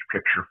mental image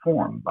picture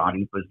form.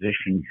 Body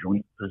position,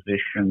 joint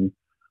position,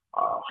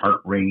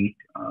 heart rate,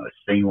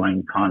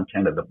 saline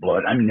content of the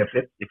blood. I mean,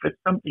 if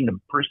it's something a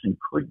person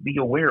could be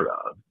aware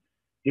of,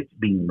 it's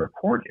being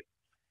recorded.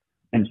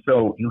 And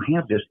so you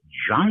have this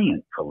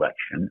giant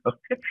collection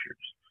of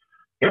pictures.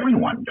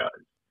 Everyone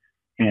does.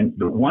 And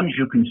the ones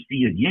you can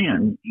see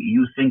again,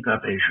 you think of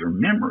as your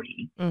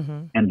memory.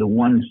 Mm-hmm. And the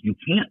ones you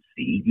can't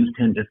see, you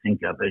tend to think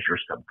of as your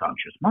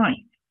subconscious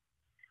mind.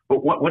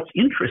 But what's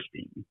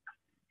interesting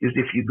is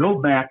if you go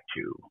back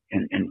to,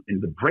 and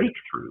the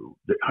breakthrough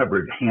that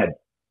Hubbard had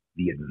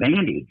the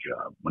advantage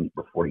of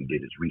before he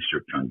did his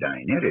research on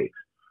Dianetics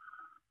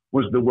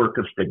was the work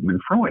of Sigmund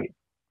Freud.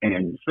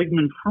 And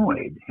Sigmund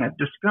Freud had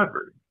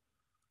discovered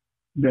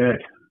that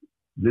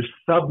this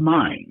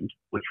submind,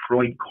 which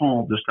Freud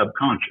called the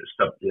subconscious,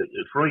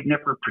 Freud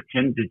never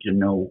pretended to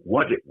know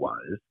what it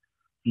was.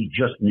 He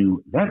just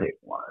knew that it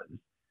was.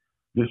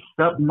 This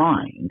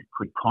submind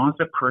could cause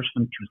a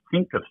person to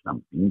think of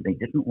something they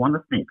didn't want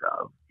to think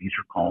of. These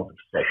are called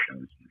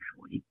obsessions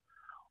usually,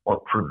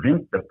 or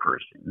prevent the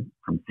person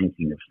from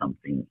thinking of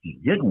something he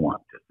did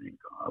want to think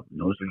of. And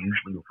those are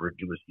usually referred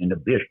to as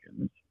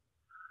inhibitions.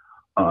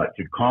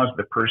 To cause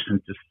the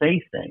person to say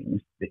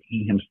things that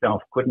he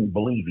himself couldn't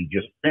believe he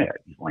just said.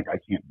 He's like, I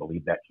can't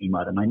believe that came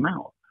out of my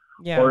mouth.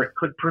 Yeah. Or it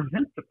could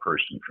prevent the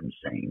person from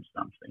saying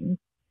something.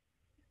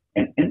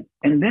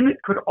 And then it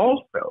could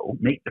also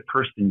make the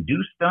person do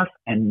stuff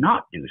and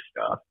not do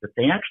stuff that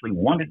they actually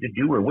wanted to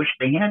do or wish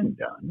they hadn't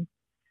done.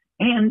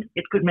 And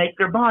it could make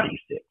their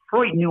body sick.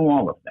 Freud knew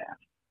all of that.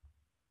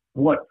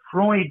 What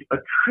Freud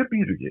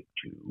attributed it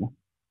to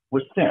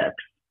was sex,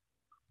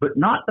 but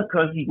not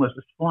because he was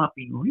a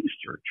sloppy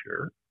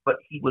researcher, but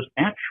he was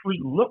actually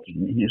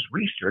looking in his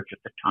research at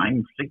the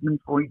time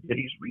Sigmund Freud did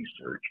his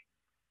research.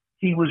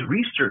 He was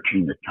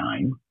researching the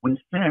time when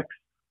sex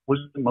was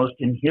the most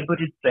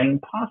inhibited thing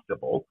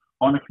possible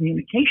on a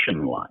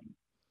communication line.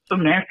 So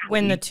naturally,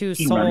 when the two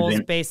souls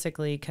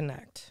basically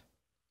connect.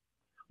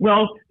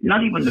 Well,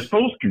 not even the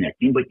souls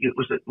connecting, but you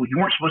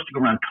weren't supposed to go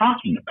around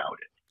talking about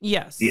it.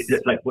 Yes.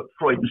 Like what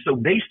Freud, so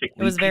basically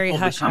it was very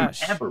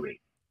hush-hush. Aberrated.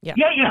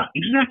 Yeah,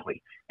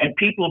 exactly. And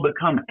people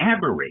become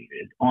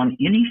aberrated on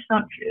any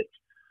subject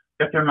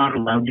that they're not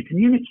allowed to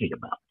communicate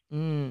about.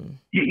 Mm.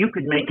 You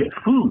could make it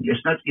food.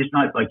 It's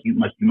not like you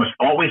must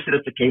always sit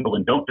at the table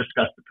and don't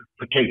discuss the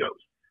potatoes.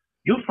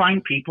 You'll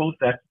find people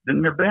that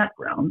in their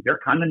background, they're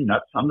kind of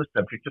nuts on the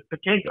subject of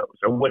potatoes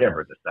or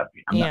whatever the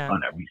subject. I'm not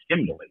trying to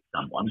re-stimulate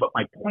someone, but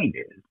my point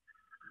is,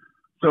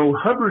 so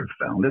Hubbard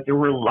found that there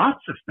were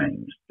lots of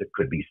things that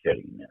could be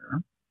sitting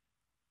there,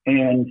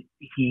 and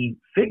he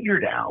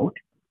figured out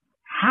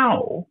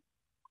how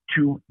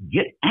to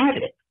get at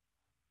it.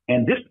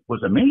 And this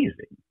was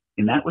amazing.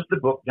 And that was the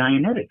book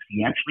Dianetics.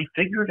 He actually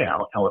figured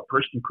out how a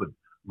person could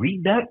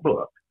read that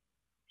book,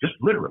 just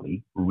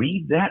literally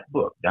read that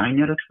book,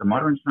 Dianetics, the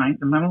Modern Science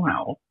of Mental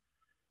Health,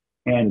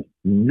 and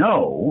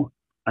know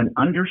and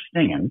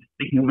understand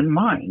the human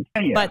mind.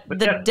 But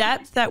the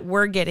depth that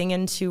we're getting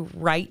into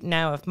right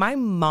now, if my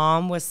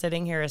mom was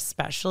sitting here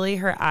especially,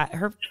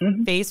 her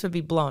face would be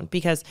blown,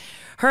 because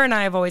her and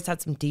I have always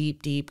had some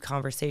deep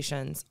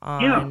conversations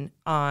on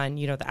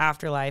the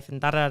afterlife and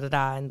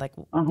da-da-da-da and like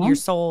your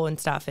soul and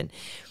stuff. And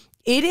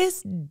it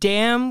is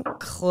damn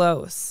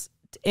close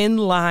in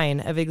line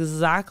of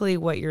exactly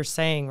what you're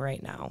saying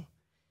right now.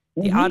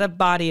 The out of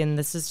body, and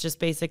this is just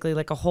basically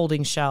like a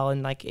holding shell,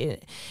 and like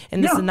it,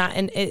 and this and that,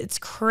 and it's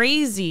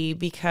crazy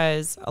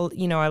because a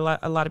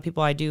lot of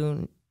people I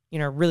do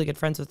are really good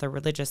friends with are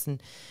religious, and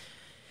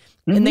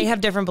they have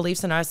different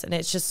beliefs than us, and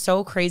it's just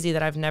so crazy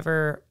that I've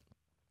never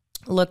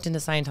looked into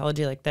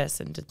Scientology like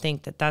this, and to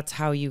think that that's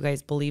how you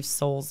guys believe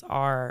souls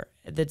are.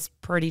 That's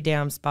pretty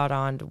damn spot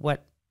on to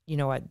what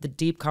the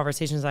deep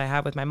conversations I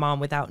have with my mom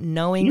without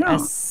knowing a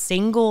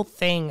single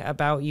thing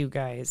about you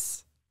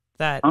guys.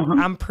 That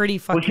I'm pretty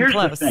fucking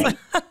close. The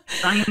thing.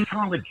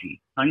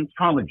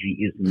 Scientology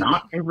is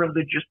not a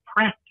religious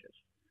practice.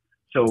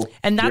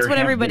 And that's what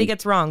everybody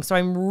gets wrong. So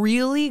I'm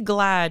really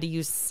glad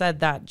you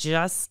said that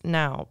just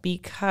now,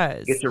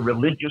 because it's a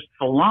religious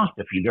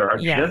philosophy. There are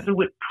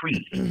Jesuit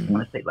priests. I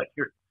want to say, like,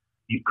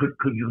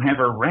 could you have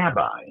a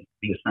rabbi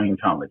be a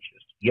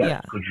Scientologist? Yes.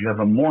 Yeah. Could you have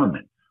a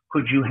Mormon?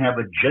 Could you have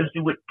a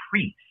Jesuit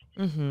priest?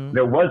 Mm-hmm.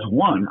 There was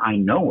one I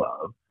know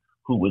of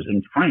who was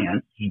in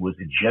France. He was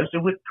a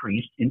Jesuit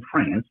priest in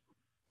France,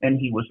 and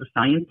he was a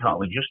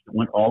Scientologist that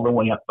went all the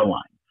way up the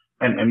line.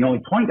 And the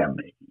only point I'm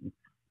making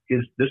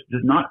is this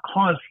does not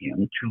cause him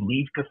to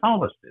leave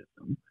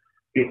Catholicism.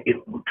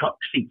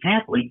 See,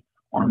 Catholic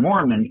or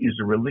Mormon is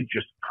a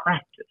religious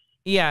practice.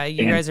 Yeah,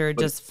 you guys are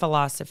just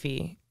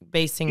philosophy,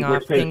 basing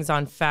off things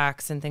on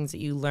facts and things that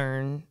you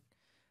learn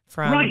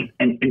from. Right,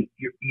 and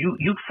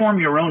you form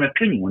your own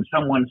opinion. When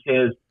someone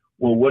says,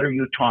 well, what are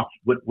you talking,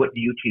 what do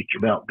you teach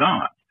about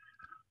God?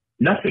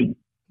 Nothing.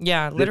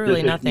 Yeah,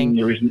 literally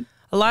nothing.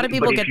 A lot of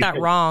people get that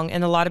wrong,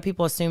 and a lot of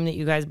people assume that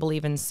you guys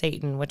believe in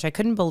Satan, which I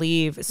couldn't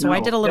believe. So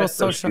I did a little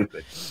social.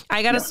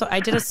 I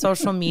did a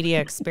social media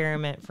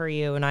experiment for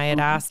you, and I had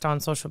asked on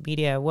social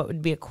media what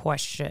would be a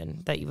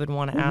question that you would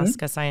want to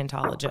ask a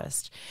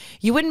Scientologist.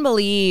 You wouldn't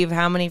believe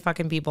how many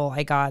fucking people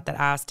I got that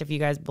asked if you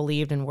guys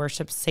believed and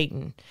worshiped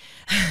Satan.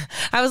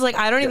 I was like,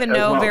 I don't even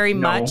know very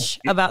much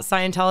about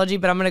Scientology,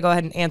 but I'm going to go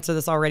ahead and answer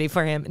this already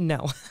for him.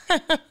 No.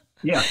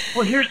 Yeah.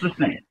 Well, here's the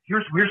thing.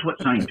 Here's what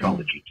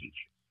Scientology teaches.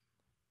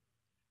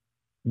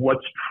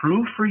 what's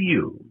true for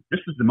you, this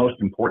is the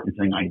most important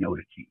thing I know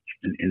to teach.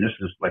 And this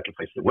is like if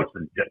I say,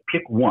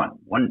 pick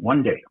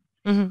one day.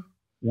 Mm-hmm.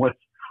 What's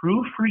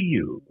true for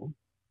you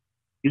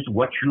is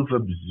what you've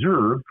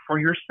observed for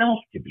yourself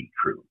to be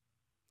true.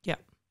 Yeah.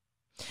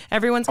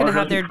 Everyone's going to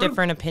have their true.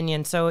 different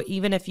opinion. So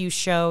even if you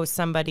show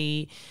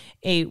somebody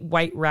a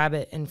white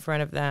rabbit in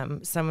front of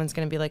them, someone's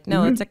going to be like,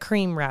 no, it's a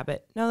cream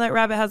rabbit. No, that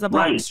rabbit has a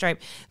black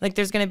stripe. Like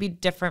there's going to be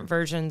different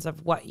versions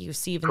of what you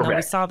see. Even though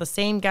we saw the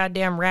same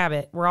goddamn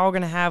rabbit, we're all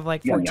going to have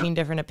like 14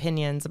 different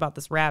opinions about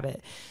this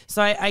rabbit.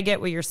 So I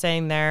get what you're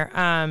saying there.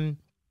 I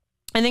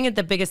think that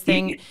the biggest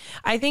thing,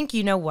 I think,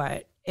 you know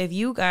what? If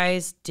you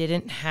guys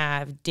didn't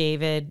have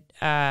David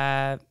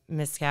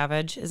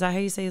Miscavige, is that how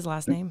you say his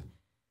last name?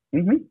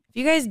 Mm-hmm. If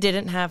you guys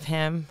didn't have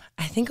him,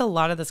 I think a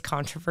lot of this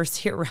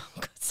controversy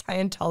around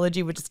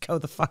Scientology would just go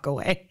the fuck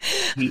away.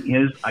 He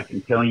is, I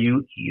can tell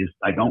you, he is,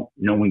 I don't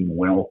know him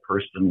well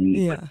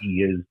personally, but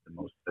he is the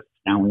most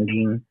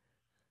astounding.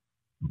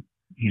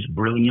 He's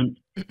brilliant.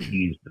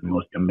 He's the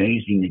most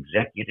amazing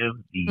executive.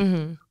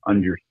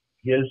 Under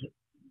his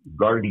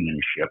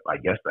guardianship, I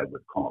guess I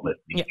would call it,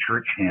 the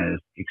church has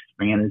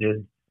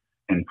expanded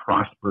and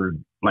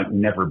prospered like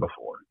never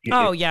before. He's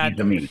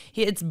amazing.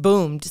 It's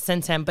boomed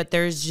since him, but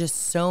there's just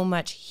so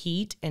much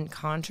heat and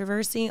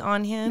controversy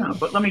on him. No,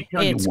 but let me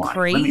tell you why. It's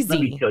crazy. Let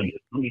me tell you.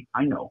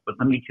 I know, but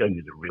let me tell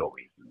you the real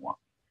reason why.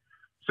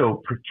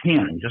 So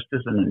pretend, just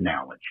as an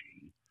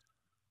analogy,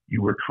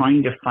 you were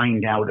trying to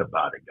find out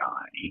about a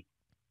guy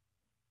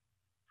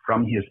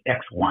from his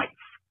ex-wife.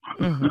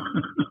 Mm-hmm.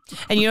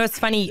 And you know, it's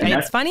funny.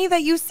 It's funny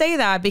that you say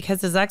that because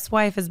his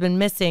ex-wife has been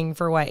missing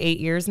for 8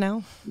 years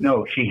now?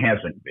 No, she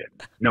hasn't been.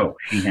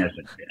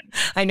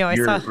 I know.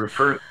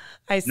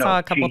 I saw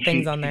a couple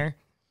things on there.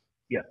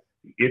 Yeah.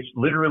 It's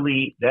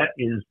literally, that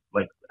is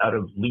like out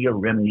of Leah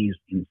Remini's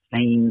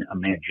insane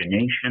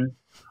imagination.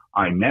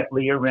 I met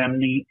Leah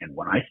Remini, and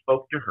when I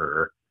spoke to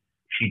her,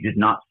 she did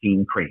not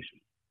seem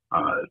crazy.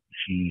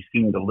 She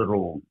seemed a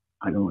little,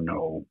 I don't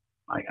know,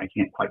 I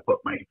can't quite put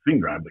my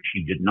finger on it, but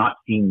she did not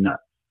seem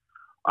nuts.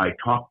 I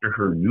talked to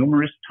her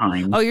numerous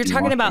times. Oh, you're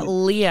talking about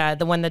Leah,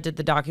 the one that did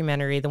the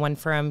documentary, the one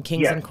from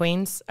Kings and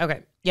Queens?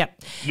 Okay. Yeah.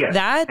 Yes.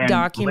 That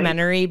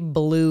documentary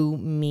blew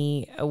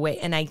me away.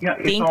 And I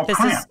think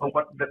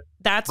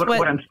that's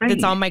what I'm saying.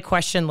 It's on my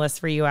question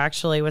list for you,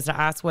 actually, was to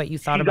ask what you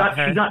thought about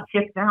her. She got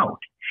kicked out.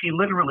 She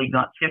literally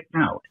got kicked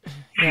out.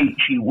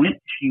 She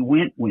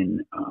went when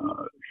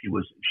she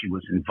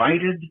was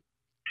invited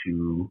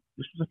to,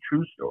 this is a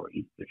true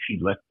story, that she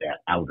left that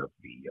out of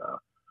the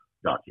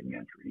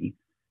documentary.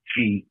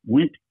 She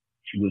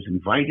was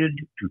invited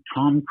to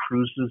Tom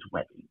Cruise's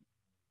wedding.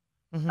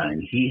 Mm-hmm.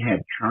 And he had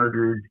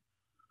chartered,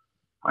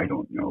 I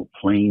don't know,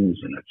 planes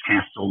in a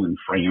castle in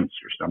France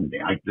or something.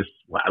 I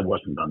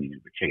wasn't on the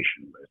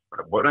invitation list,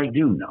 but what I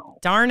do know.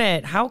 Darn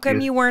it. How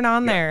come you weren't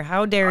on there?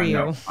 How dare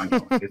you? I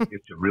know.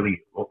 It's a really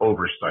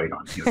oversight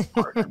on his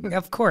part.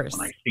 Of course.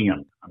 When I see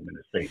him, I'm going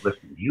to say,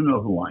 listen, do you know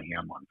who I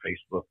am on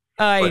Facebook?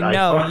 I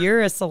know.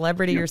 You're a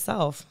celebrity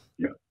yourself.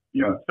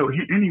 Yeah. So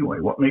anyway,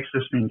 what makes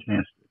this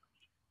fantastic?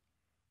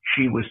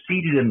 She was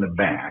seated in the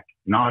back,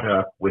 not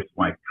up with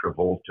like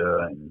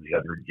Travolta and the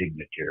other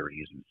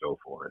dignitaries and so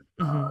forth,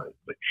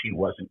 but she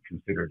wasn't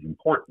considered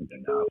important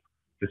enough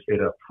to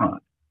sit up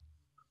front.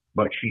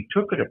 But she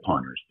took it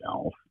upon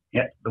herself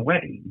at the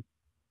wedding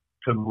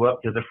to go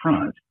up to the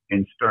front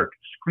and start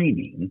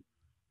screaming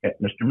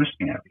at Mr.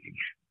 Miscavige,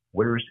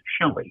 "Where's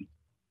Shelley?"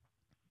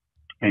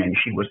 And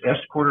she was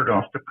escorted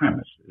off the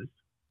premises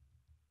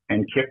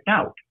and kicked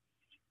out.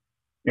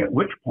 At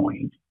which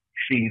point,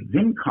 she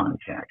then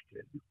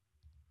contacted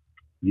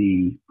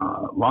the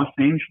Los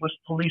Angeles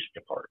Police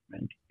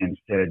Department and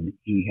said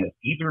he has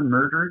either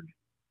murdered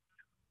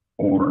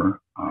or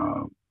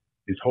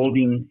is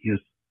holding his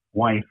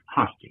wife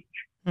hostage.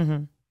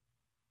 Mm-hmm.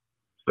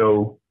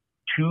 So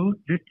 2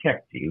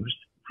 detectives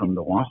from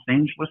the Los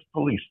Angeles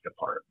Police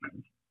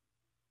Department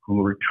who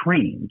were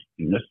trained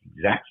in this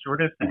exact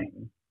sort of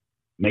thing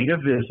made a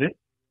visit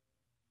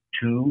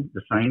to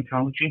the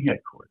Scientology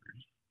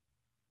headquarters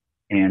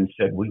and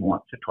said, "We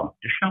want to talk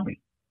to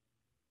Shelley."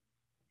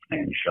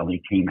 And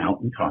Shelley came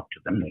out and talked to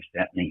them. They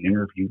sat and they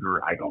interviewed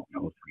her, I don't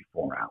know,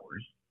 3-4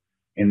 hours.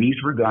 And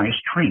these were guys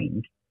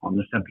trained on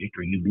the subject,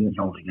 are you being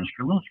held against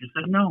your will? She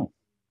said, "No,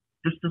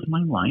 this is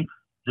my life.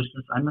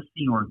 I'm a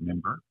Sea Org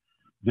member.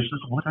 This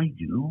is what I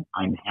do.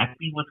 I'm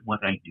happy with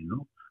what I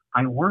do.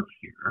 I work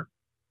here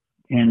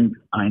and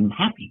I'm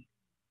happy."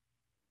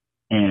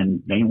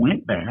 And they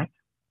went back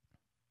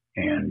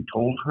and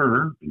told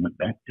her, they went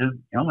back to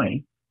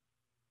LA.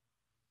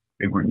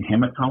 They were in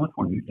Hemet,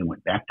 California. They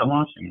went back to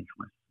Los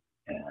Angeles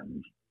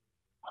and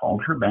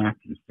called her back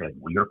and said,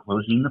 "We are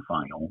closing the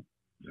file.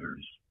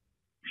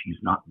 She's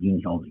not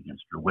being held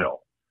against her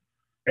will."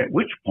 At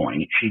which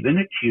point, she then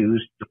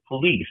accused the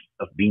police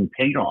of being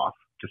paid off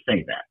to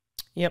say that.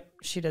 Yep,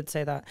 she did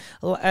say that.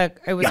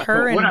 It was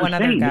her and one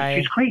other guy.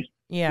 She's crazy.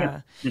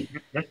 Yeah.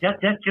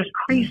 That's just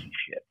crazy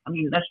shit. I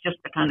mean, that's just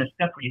the kind of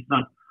stuff where you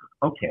thought,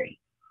 okay,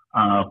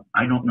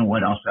 I don't know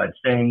what else I'd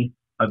say.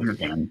 other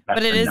than that's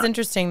But it a is nut.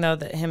 interesting, though,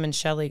 that him and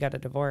Shelley got a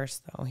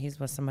divorce, though. He's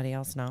with somebody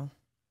else now.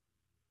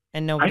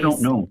 And I nobody's...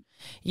 don't know.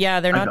 Yeah,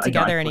 they're not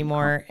together couldn't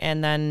anymore.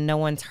 And then no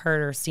one's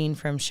heard or seen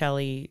from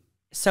Shelley.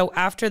 So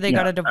after they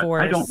got a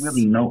divorce... I don't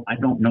really know. I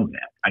don't know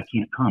that. I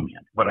can't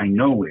comment. What I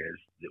know is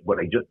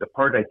that the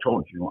part I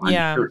told you.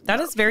 Yeah, I'm certain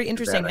that is very that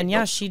interesting. And I yeah,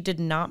 don't. she did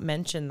not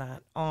mention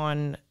that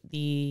on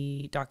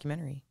the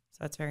documentary. So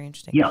that's very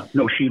interesting. Yeah,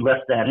 no, she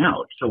left that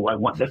out. So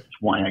that's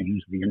why I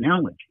use the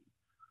analogy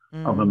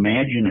of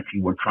imagine if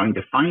you were trying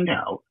to find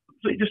out,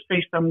 so just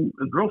say some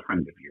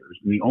girlfriend of yours,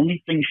 and the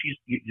only thing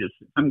just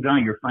some guy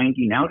you're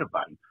finding out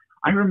about.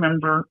 I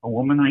remember a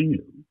woman I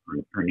knew,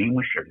 her name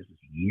was Sherry, this is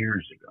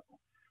years ago,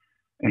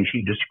 and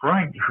she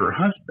described her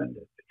husband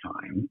at the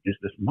time as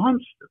this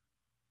monster.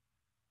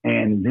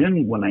 And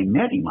then when I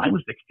met him, I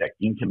was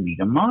expecting to meet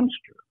a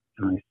monster.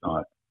 And I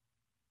thought,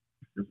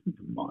 this isn't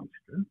a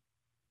monster.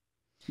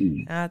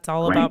 That's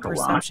all about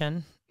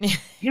perception.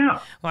 Yeah.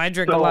 Well, I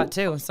drink a lot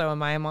too, so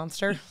am I a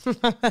monster?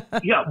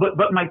 Yeah,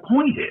 but my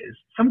point is,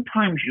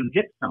 sometimes you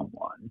get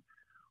someone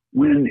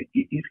when,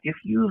 if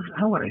you,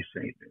 how would I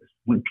say this?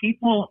 When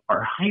people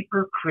are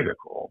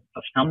hypercritical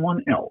of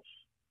someone else,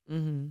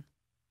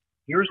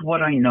 here's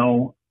what I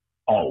know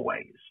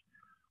always.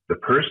 The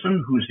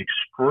person who's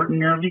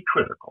extraordinarily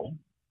critical,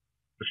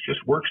 this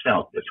just works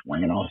out this way,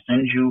 and I'll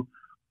send you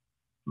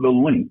the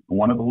link,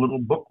 one of the little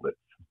booklets,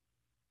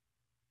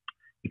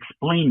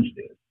 explains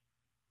this.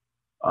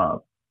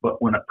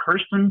 But when a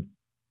person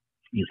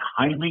is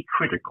highly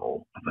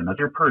critical of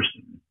another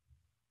person,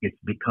 it's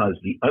because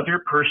the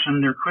other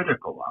person they're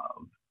critical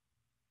of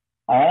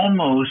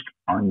almost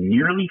are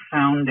nearly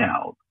found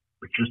out,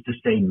 which is to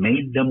say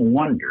made them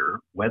wonder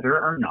whether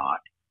or not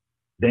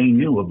they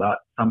knew about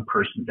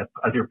the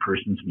other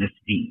person's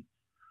misdeeds.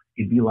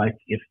 It'd be like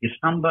if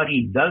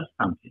somebody does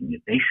something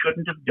that they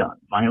shouldn't have done,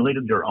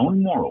 violated their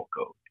own moral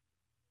code,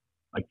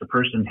 like the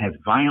person has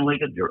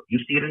violated you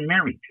see it in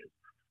marriages,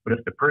 but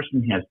if the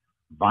person has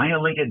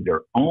violated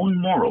their own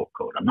moral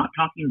code, I'm not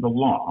talking the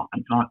law,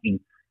 I'm talking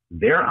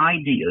their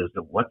ideas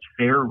of what's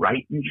fair,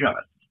 right, and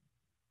just,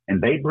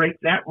 and they break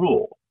that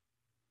rule,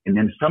 and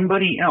then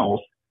somebody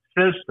else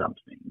says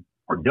something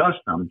or does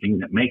something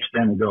that makes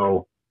them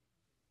go,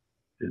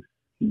 does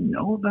he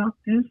know about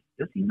this?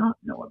 Does he not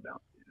know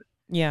about this?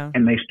 Yeah.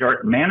 And they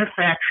start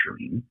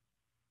manufacturing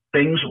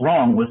things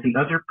wrong with the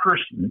other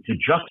person to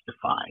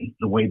justify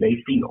the way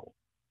they feel,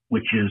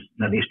 which is,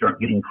 now they start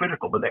getting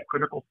critical, but that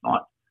critical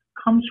thought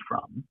comes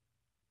from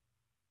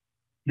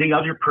the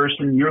other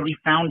person nearly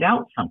found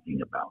out something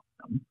about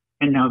them,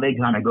 and now they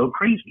gotta go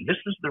crazy. This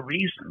is the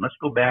reason. Let's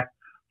go back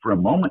for a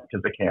moment to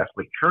the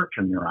Catholic Church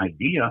and their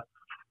idea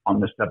on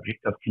the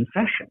subject of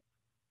confession.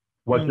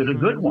 Was it a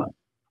good one?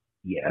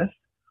 Yes.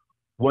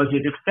 Was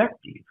it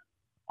effective?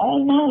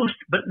 Almost,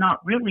 but not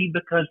really,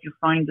 because you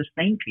find the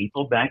same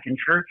people back in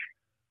church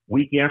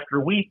week after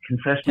week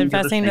confessing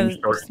to the same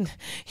story.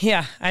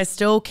 Yeah, I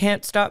still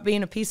can't stop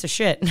being a piece of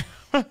shit.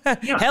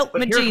 Yeah, help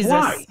me, here's Jesus.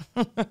 Why.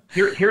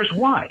 Here's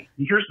why.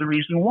 Here's the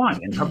reason why.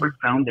 And Hubbard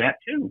found that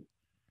too.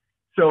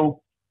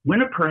 So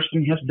when a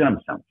person has done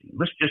something,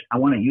 I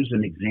want to use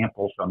an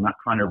example, so I'm not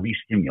trying to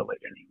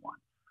re-stimulate anyone.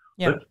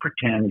 Yeah. Let's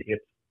pretend it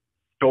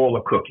stole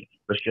a cookie.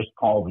 Let's just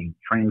call the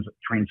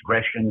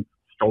transgression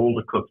stole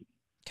a cookie.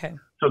 Okay.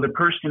 So the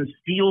person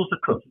steals a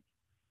cookie,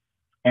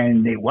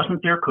 and it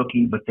wasn't their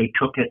cookie, but they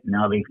took it, and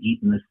now they've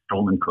eaten this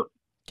stolen cookie.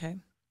 Okay.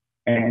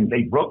 And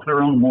they broke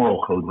their own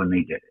moral code when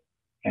they did it.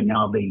 And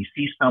now they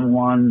see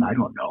someone, I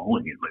don't know,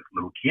 like a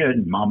little kid,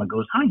 and mama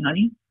goes, "Hi,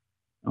 honey."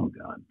 Oh,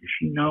 God, does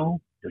she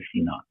know? Does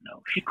she not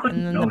know? She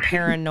couldn't know. And then the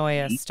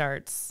paranoia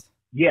starts.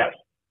 Yes.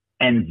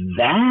 And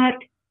that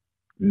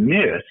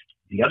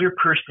the other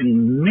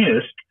person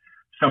missed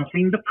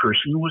something the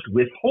person was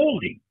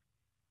withholding.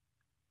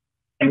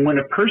 And when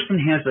a person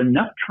has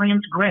enough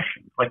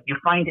transgressions, like you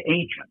find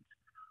agents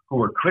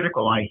who are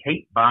critical, I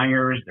hate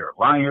buyers, they're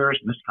liars,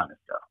 and this kind of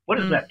stuff. What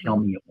does that tell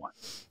me at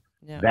once?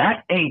 Yeah.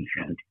 That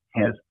agent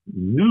has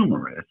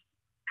numerous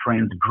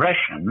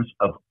transgressions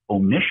of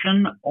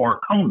omission or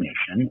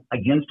commission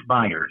against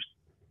buyers.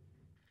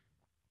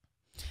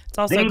 It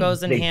also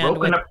goes in hand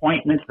with... They broken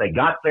appointments, they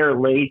got there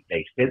late,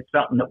 they said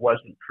something that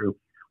wasn't true.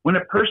 When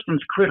a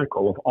person's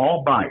critical of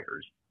all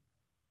buyers,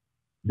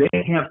 they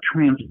have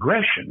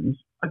transgressions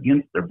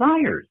against their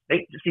buyers. This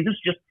is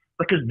just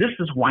because this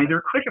is why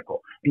they're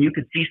critical. And you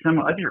could see some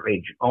other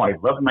agent, "Oh, I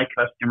love my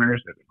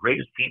customers. They're the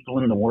greatest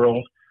people in the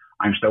world.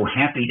 I'm so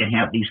happy to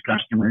have these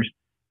customers."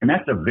 And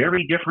that's a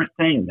very different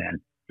thing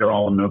than they're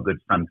all no good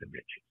sons of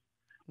bitches.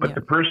 But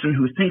the person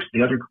who thinks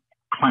the other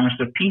class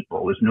of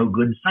people is no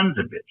good sons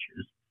of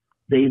bitches,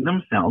 they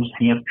themselves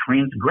have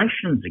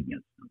transgressions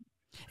against them.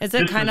 Is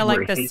it kind of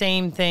like the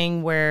same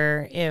thing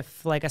where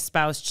if like a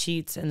spouse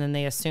cheats and then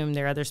they assume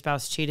their other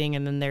spouse cheating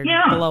and then they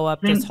blow up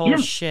this whole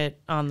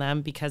shit on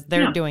them because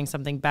they're doing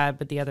something bad,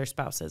 but the other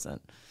spouse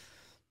isn't?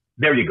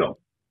 There you go.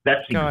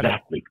 That's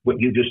exactly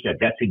what you just said.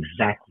 That's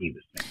exactly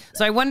the same.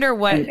 So I wonder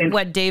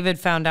what David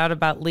found out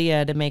about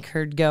Leah to make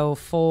her go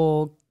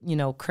full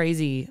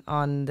crazy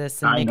on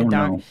this and I make a don't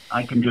doc. know.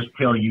 I can just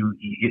tell you,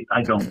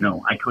 I don't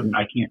know. I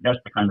can't. That's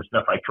the kind of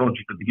stuff I told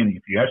you at the beginning.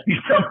 If you ask me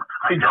something,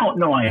 I don't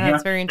know.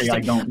 That's very interesting.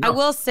 I don't know. I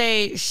will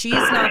say she's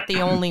not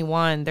the only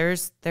one.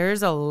 There's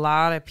a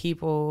lot of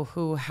people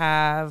who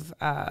have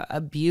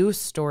abuse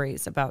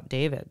stories about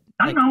David.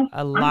 I know.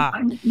 A lot.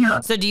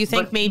 Yeah. So do you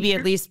think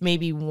at least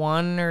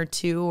one or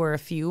two or a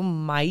few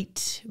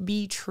might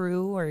be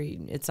true, or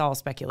it's all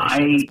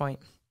speculation at this point?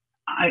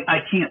 I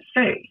can't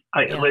say.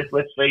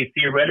 Let's say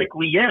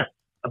theoretically, yes,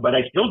 but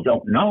I still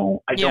don't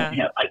know. I don't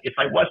have. If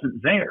I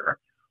wasn't there,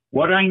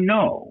 what I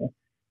know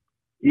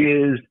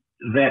is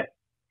that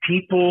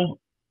people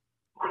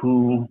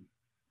who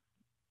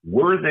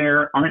were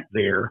there aren't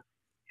there,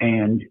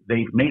 and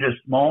they've made a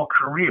small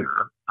career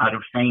out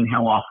of saying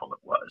how awful it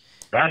was.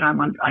 That I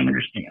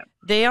understand.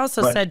 They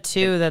also said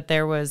too that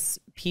there was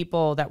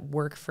people that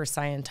work for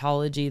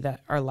Scientology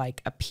that are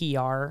like a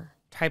PR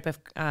type of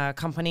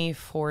company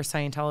for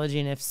Scientology.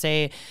 And if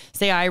say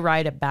I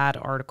write a bad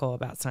article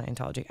about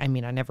Scientology, I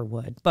mean, I never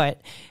would,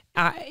 but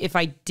if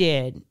I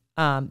did,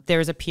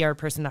 there's a PR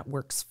person that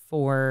works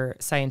for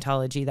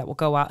Scientology that will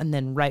go out and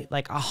then write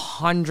like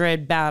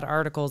 100 bad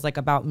articles like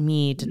about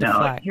me to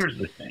deflect. Here's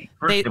the thing.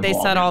 They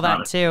said all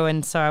that too.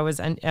 And so I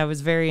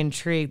was very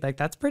intrigued. Like,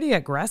 that's pretty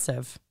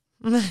aggressive.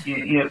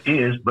 It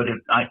is, but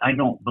I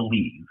don't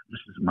believe, this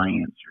is my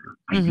answer,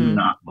 I do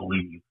not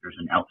believe there's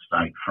an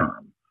outside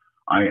firm.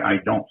 I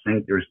don't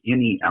think there's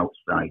any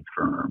outside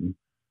firm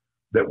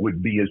that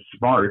would be as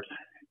smart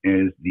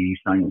as the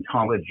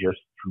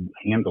Scientologists who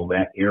handle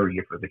that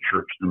area for the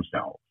church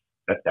themselves.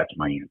 That's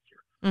my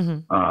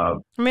answer. I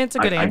mean, it's a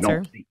good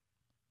answer.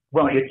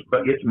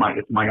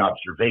 It's my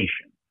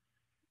observation.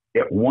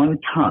 At one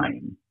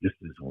time, this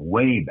is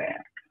way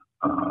back,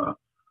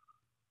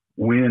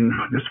 when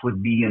this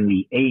would be in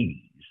the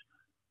 80s,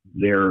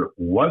 there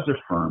was a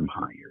firm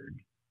hired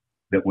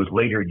that was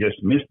later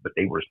dismissed, but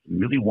they were some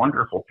really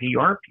wonderful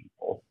PR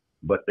people,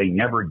 but they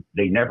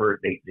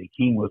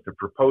came with a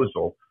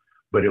proposal,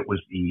 but it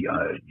was the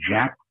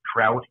Jack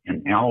Trout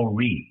and Al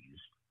Rees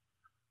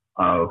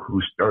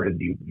who started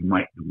you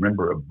might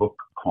remember a book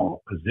called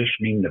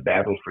Positioning the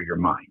Battle for Your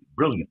Mind.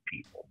 Brilliant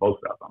people, both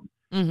of them.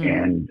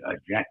 And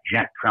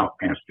Jack Trout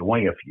passed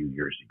away a few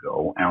years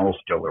ago. Al's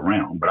still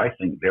around, but I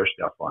think their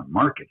stuff on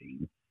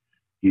marketing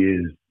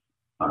is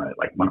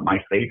like one of my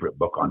favorite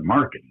book on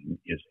marketing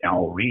is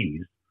Al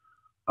Rees,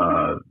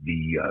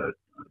 the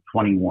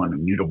 21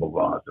 Immutable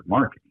Laws of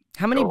Marketing.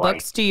 How many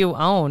books do you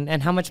own,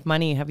 and how much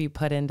money have you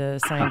put into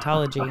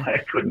Scientology? I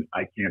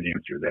can't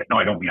answer that. No,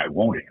 I don't mean I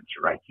won't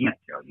answer. I can't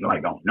tell you. I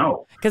don't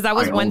know. Because that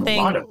was one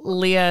thing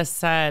Leah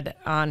said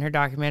on her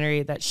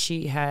documentary, that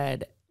she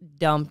had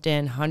dumped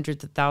in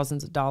hundreds of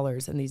thousands of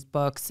dollars in these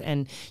books.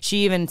 And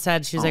she even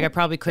said, she's like, I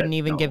probably couldn't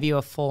even give you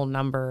a full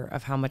number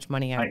of how much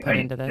money I put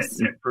into this.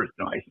 First,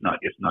 no,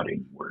 it's not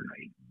anywhere.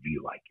 I'd be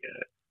like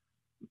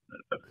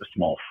a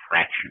small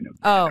fraction of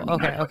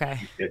that. Okay.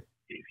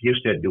 If you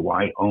said, do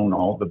I own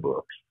all the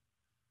books?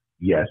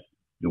 Yes.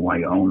 Do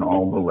I own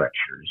all the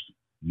lectures?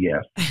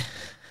 Yes.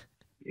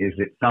 Is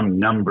it some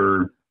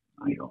number?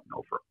 I don't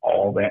know, for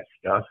all that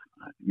stuff,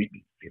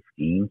 maybe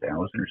 15,000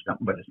 or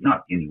something, but it's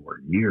not anywhere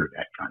near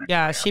that kind of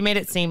crap. She made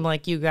it seem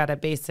like you got to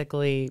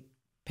basically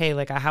pay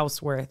like a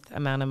house worth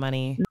amount of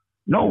money.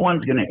 No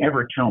one's going to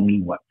ever tell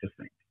me what to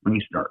think. Let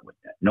me start with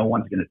that. No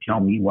one's going to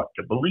tell me what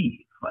to believe.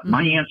 But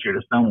my answer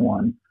to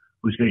someone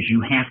who says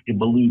you have to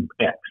believe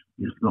X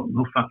is go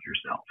fuck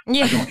yourself.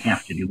 Yeah. I don't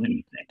have to do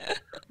anything.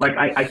 Like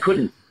I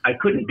couldn't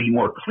be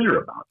more clear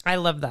about it. I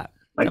love that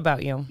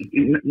about you.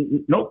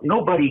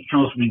 Nobody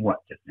tells me what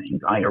to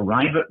think. I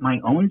arrive at my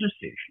own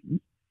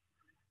decisions,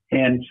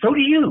 and so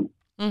do you.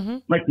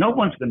 Like, no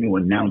one's going to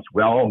announce,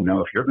 well,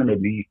 no, if you're going to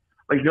be,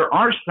 like, there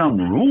are some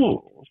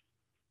rules,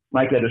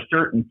 like at a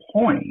certain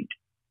point,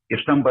 if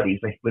somebody's,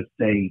 let's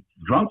say,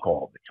 drunk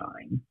all the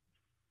time,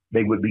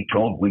 they would be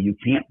told, well, you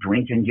can't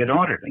drink and get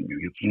auditing, or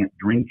you can't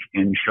drink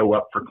and show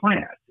up for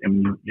class,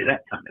 and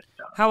that kind of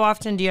stuff. How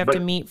often do you have to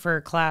meet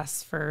for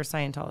class for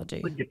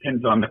Scientology? It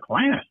depends on the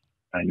class.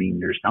 I mean,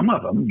 there's some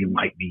of them you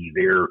might be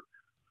there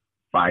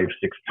 5-6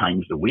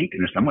 times a week,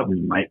 and some of them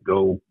you might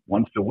go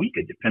once a week.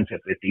 It depends.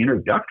 If at the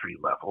introductory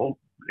level,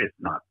 it's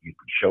not. You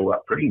could show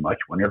up pretty much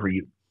whenever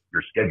your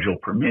schedule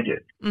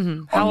permitted.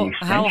 How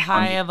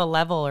high of a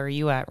level are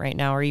you at right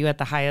now? Are you at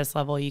the highest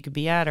level you could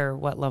be at, or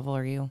what level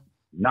are you?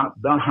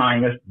 Not the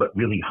highest, but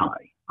really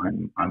high.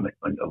 I'm at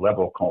a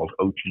level called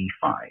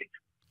OT5.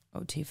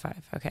 OT5.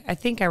 Okay. I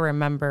think I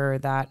remember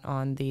that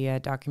on the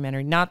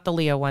documentary, not the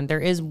Leah one. There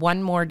is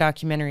one more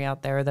documentary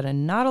out there that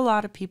not a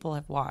lot of people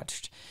have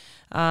watched.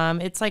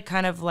 It's like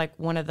kind of like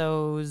one of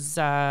those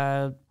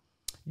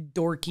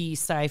dorky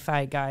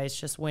sci-fi guys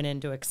just went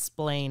in to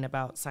explain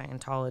about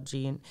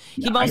Scientology, and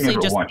he mostly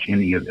just watch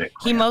any of that.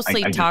 He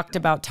mostly talked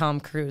about Tom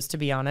Cruise, to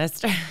be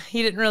honest.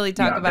 He didn't really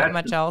talk about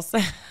much else.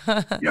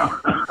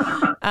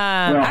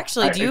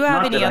 Actually, do you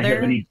have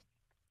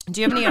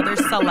any other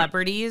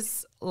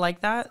celebrities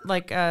like that,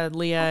 like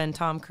Leah and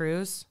Tom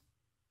Cruise?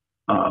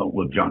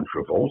 Well, John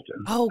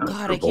Travolta. Oh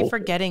God, I keep Travolta.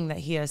 forgetting that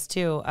he is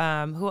too.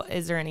 Who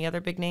is there any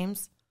other big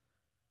names?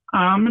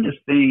 I'm going to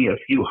say a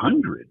few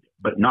hundred,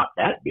 but not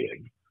that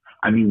big.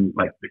 I mean,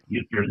 like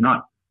there's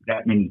not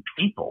that many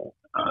people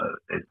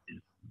as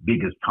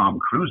big as Tom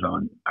Cruise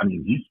on. I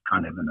mean, he's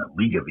kind of in a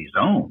league of his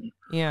own.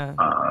 Yeah.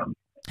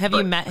 Have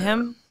you met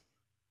him?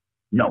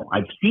 No,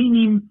 I've seen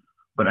him,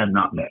 but I've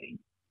not met him.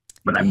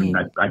 But I mean,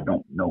 I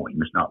don't know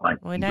him. It's not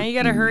like. Well, now you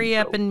got to hurry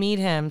up and meet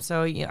him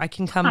so I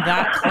can come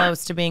that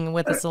close to being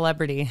with a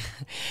celebrity.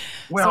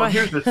 Well,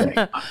 here's the thing.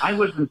 I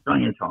was in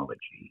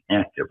Scientology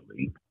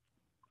actively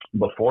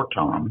before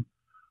Tom,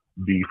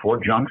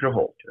 before John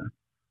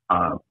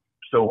Travolta.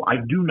 So I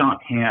do not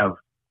have,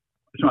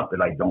 it's not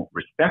that I don't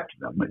respect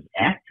them as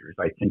actors.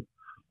 I think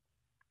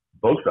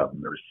both of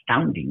them are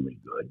astoundingly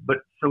good, but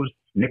so is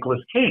Nicolas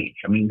Cage.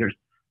 I mean,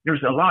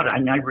 there's a lot. I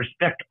mean, I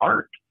respect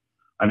art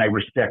and I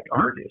respect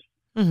artists,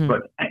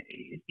 but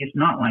it's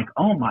not like,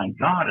 oh my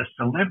God, a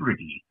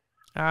celebrity.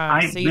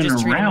 So you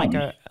just treat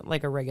him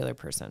like a regular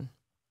person.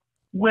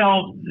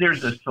 Well,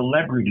 there's a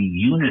celebrity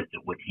unit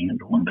that would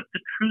handle them, but the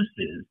truth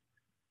is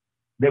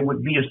there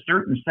would be a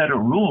certain set of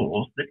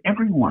rules that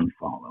everyone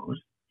follows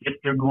if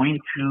they're going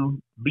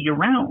to be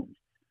around.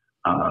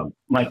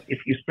 Like if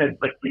you said,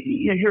 like,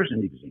 here's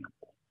an example.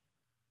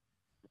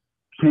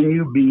 Can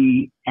you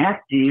be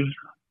active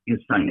in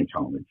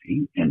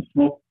Scientology and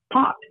smoke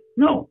pot?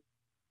 No.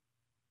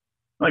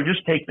 I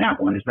just take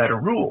that one. Is that a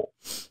rule?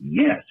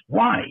 Yes.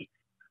 Why?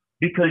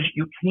 Because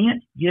you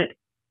can't get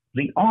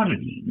the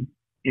auditing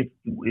if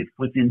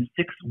within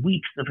 6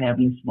 weeks of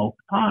having smoked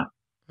pot.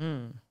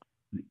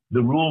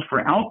 The rule for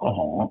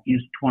alcohol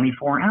is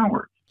 24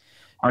 hours.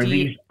 Are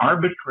these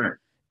arbitrary?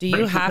 Do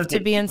you have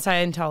to be in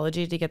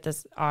Scientology to get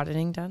this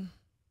auditing done?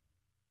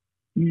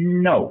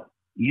 No.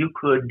 You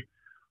could,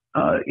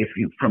 if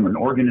you from an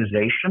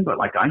organization, but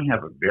like I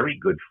have a very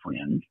good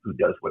friend who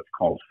does what's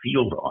called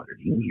field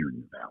auditing here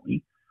in the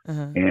Valley,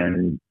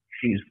 and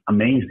she's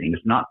amazing.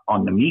 It's not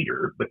on the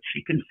meter, but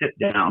she can sit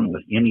down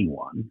with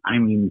anyone. I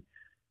mean,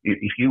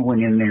 if you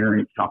went in there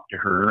and talked to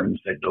her and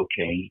said,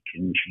 okay,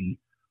 can she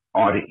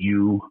audit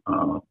you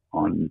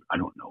on, I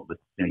don't know,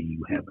 let's say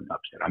you have an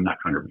upset. I'm not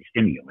trying to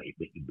re-stimulate,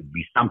 but it would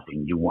be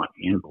something you want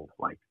handled,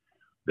 like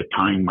the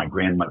time my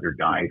grandmother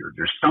died, or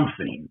there's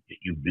something that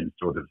you've been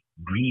sort of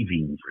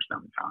grieving for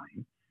some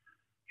time.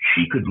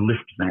 She could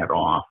lift that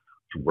off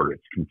to where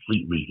it's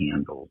completely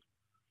handled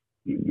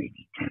in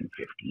maybe 10,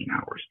 15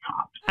 hours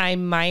tops. I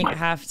might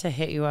have to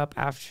hit you up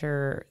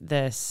after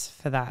this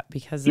for that,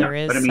 because there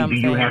is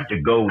something. Do you have to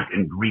go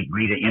and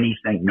agree to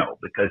anything? No,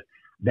 because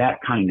that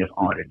kind of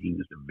auditing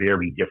is a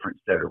very different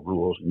set of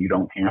rules, and you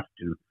don't have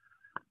to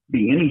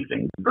be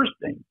anything. The first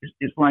thing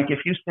is like if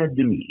you said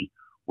to me,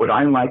 would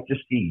I like to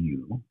see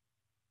you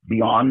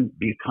be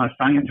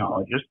a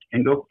Scientologist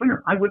and go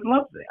clear? I would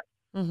love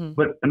that.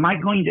 But am I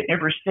going to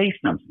ever say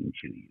something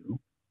to you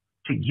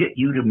to get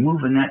you to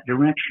move in that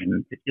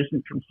direction that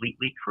isn't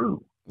completely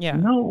true? Yeah.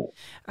 No.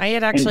 I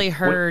had actually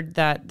heard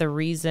that the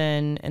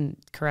reason, and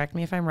correct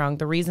me if I'm wrong,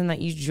 the reason that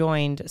you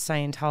joined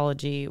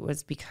Scientology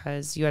was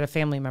because you had a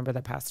family member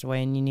that passed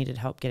away and you needed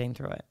help getting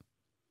through it.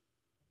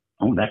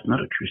 Oh, that's not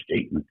a true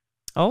statement.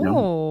 Oh,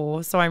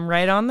 no. So I'm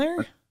right on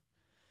there?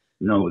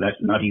 No, that's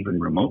not even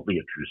remotely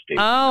a true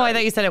statement. Oh, I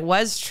thought you said it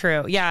was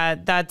true. Yeah,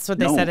 that's what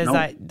they said is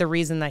that the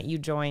reason that you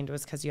joined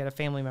was because you had a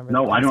family member.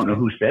 No, I don't know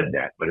who said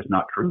that, but it's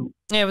not true.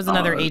 It was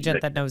another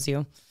agent that knows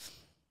you.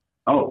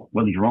 Oh,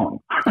 well, he's wrong.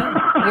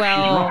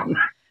 Well, wrong.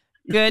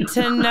 Good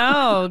to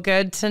know.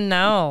 Good to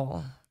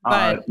know.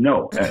 But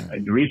no,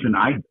 the reason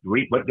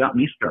what got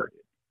me started,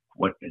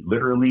 what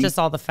literally just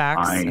all the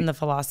facts and the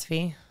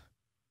philosophy.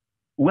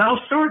 Well,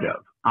 sort of.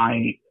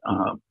 I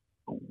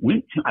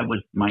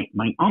was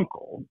my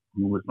uncle,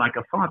 who was like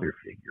a father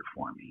figure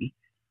for me,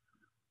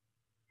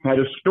 had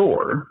a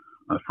store,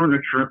 a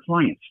furniture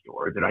appliance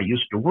store that I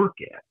used to work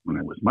at when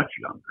I was much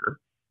younger,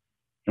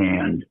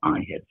 and I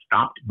had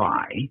stopped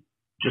by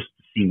just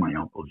to see my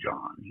Uncle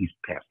John. He's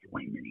passed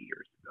away many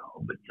years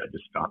ago, but I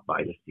just stopped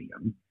by to see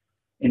him.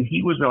 And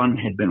he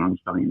had been on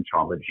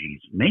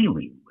Scientology's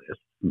mailing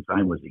list since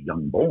I was a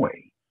young boy.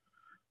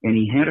 And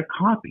he had a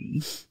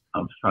copy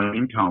of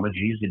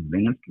Scientology's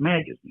Advanced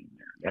magazine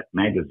there. That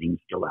magazine's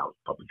still out,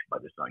 published by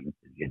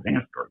the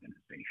Advanced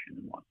organization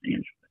in Los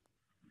Angeles.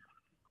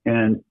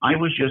 And I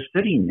was just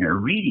sitting there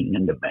reading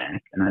in the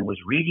back, and I was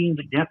reading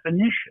the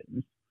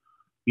definitions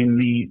in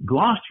the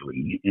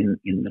glossary in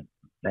the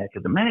back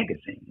of the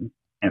magazine,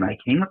 and I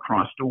came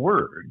across a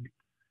word,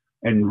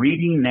 and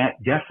reading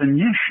that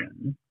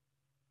definition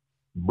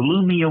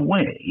blew me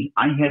away.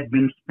 I had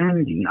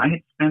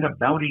spent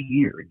about a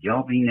year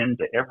delving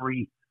into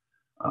every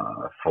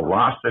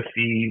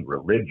philosophy,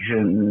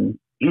 religion,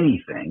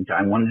 anything.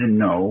 I wanted to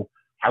know,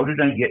 how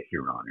did I get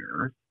here on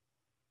Earth?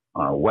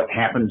 What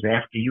happens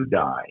after you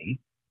die?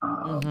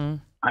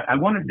 I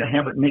wanted to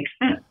have it make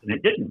sense, and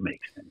it didn't make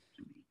sense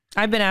to me.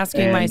 I've been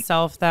asking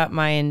myself that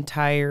my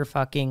entire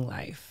fucking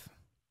life.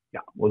 Yeah,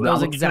 well,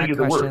 those exact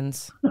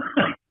questions.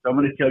 So I'm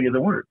going to tell you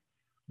the word.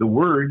 The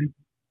word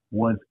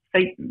was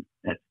Satan.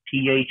 That's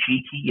Theta,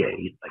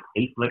 like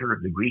eighth letter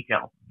of the Greek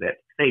alphabet,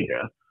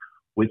 theta,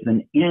 with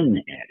an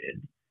N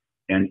added.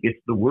 And it's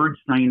the word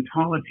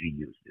Scientology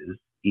uses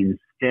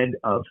instead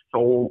of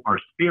soul or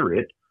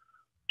spirit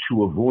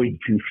to avoid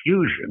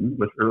confusion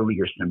with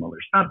earlier similar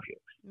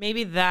subjects.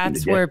 Maybe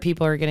that's where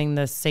people are getting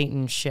the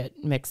Satan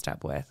shit mixed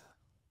up with.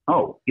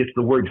 Oh, it's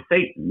the word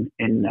Satan.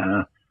 And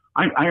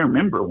I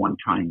remember one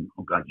time,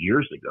 oh God,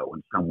 years ago,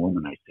 when some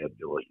woman, I said,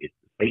 oh, it's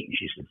Satan.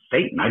 She said,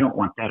 Satan, I don't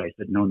want that. I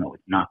said, no,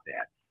 it's not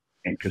that.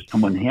 And because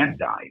someone had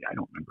died, I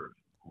don't remember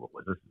who it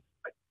was. This is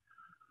like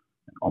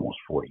almost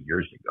 40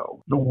 years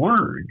ago. The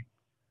word,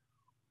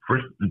 for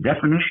the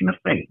definition of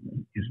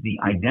Satan, is the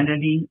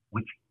identity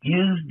which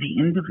is the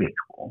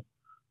individual,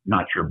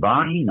 not your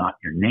body, not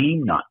your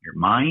name, not your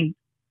mind,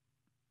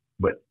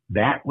 but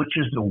that which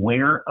is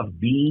aware of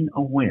being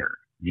aware,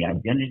 the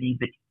identity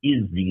that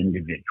is the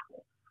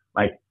individual.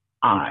 Like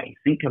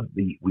think of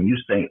when you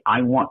say,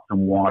 I want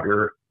some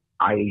water,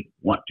 I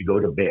want to go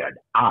to bed.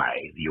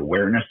 The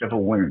awareness of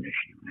awareness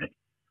unit,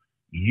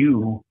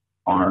 you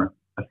are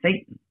a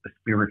Satan, a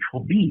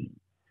spiritual being.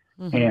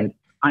 Mm-hmm. And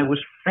I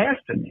was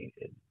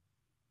fascinated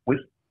with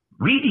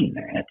reading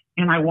that,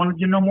 and I wanted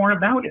to know more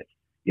about it.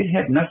 It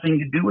had nothing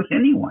to do with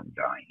anyone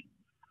dying.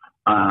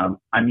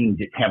 I mean,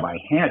 have I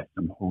had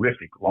some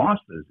horrific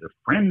losses of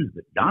friends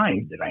that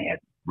died that I had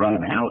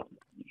run out?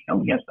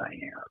 Oh, yes, I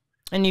have.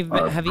 And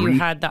have you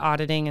had the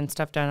auditing and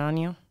stuff done on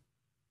you?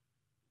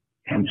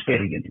 And say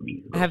it again to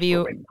me. Have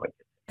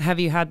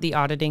you had the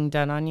auditing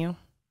done on you?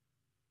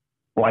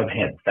 Well, I've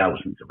had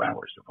thousands of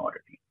hours of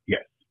auditing.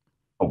 Yes.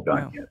 Oh,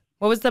 God, wow. Yes.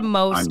 What was the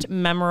most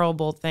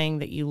memorable thing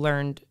that you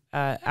learned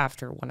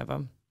after one of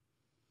them?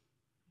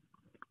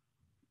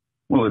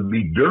 Well, it'd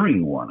be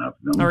during one of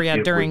them. Oh, yeah,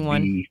 during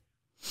one.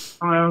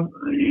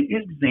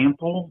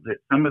 Example that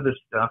some of the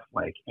stuff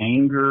like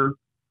anger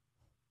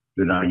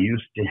that I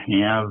used to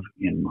have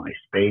in my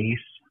space,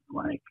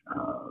 like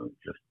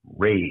just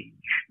rage,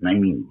 and I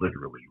mean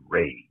literally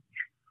rage.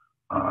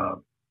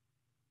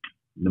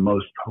 The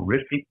most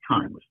horrific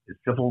time was the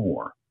Civil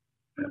War,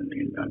 and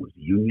I was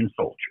a Union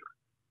soldier.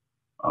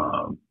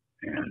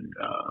 And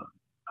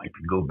I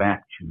could go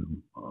back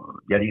to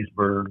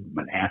Gettysburg,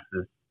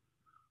 Manassas.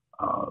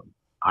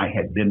 I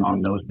had been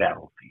on those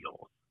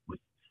battlefields with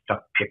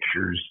stuck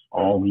pictures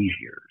all these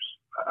years.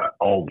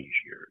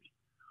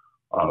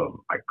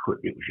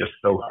 It was just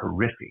so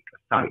horrific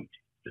a sight,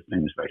 the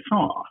things I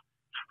saw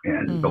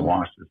and the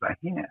losses I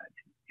had.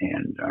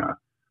 And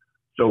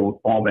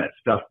so all that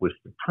stuff was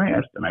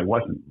suppressed, and I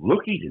wasn't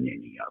looking at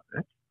any of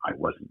it. I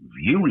wasn't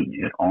viewing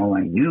it. All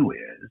I knew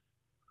is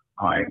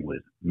I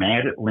was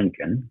mad at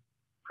Lincoln,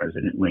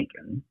 President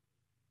Lincoln,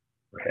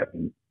 for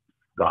having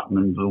gotten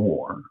into the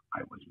war.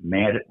 I was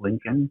mad at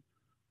Lincoln,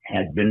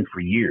 had been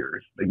for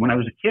years. But when I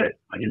was a kid,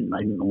 I didn't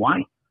know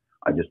why.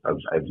 I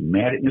was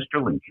mad at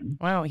Mr. Lincoln.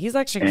 Wow, he's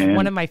actually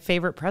one of my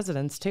favorite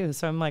presidents too.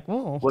 So I'm like,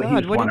 whoa, well,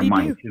 God, what did he do?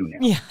 Mine too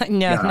now.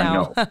 Yeah,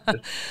 no.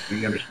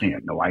 You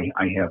understand? No, I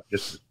have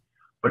this,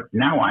 but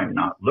now I'm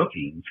not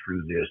looking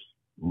through this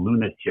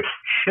lunatic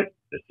shit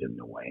that's in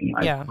the way.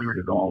 I cleared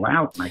it all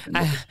out, and I can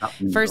look at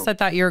something. First, I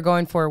thought you were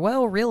going for,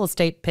 well, real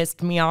estate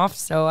pissed me off,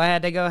 so I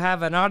had to go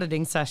have an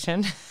auditing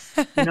session.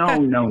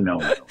 No.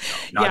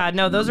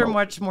 Those are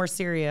much more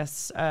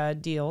serious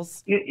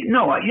deals.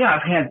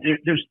 I've had.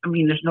 There's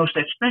no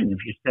such thing.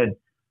 If you said,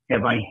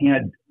 have I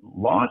had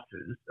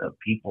losses of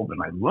people that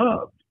I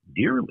loved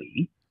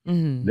dearly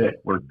that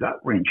were gut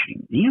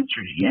wrenching? The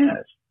answer is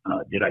yes.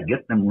 Did I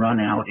get them run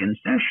out in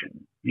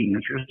session? The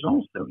answer is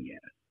also yes.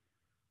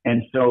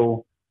 And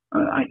so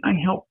I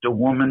helped a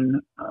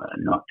woman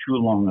not too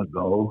long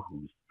ago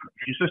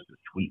she's just a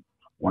sweet,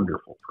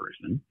 wonderful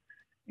person.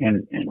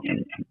 And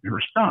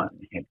her son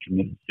had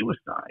committed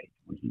suicide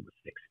when he was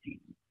 16.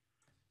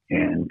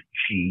 And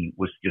she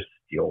was just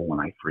still, when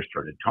I first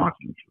started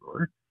talking to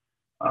her,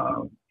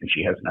 and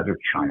she has another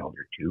child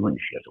or two, and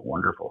she has a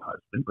wonderful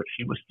husband, but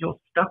she was still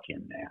stuck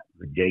in that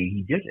the day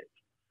he did it.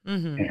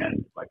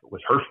 And like it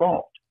was her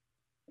fault.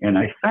 And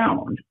I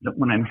found that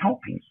when I'm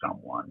helping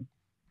someone,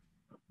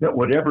 that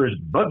whatever is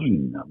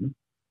bugging them,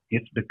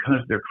 it's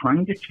because they're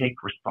trying to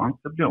take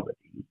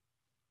responsibility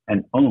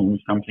and own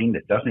something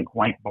that doesn't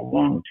quite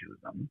belong to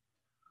them,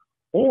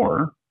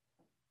 or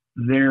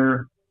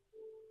they're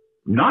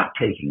not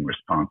taking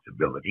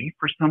responsibility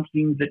for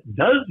something that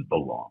does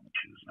belong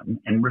to them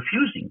and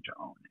refusing to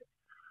own it.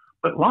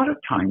 But a lot of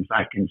times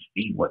I can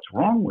see what's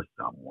wrong with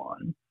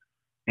someone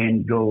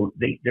and go,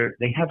 they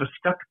have a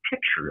stuck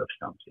picture of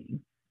something,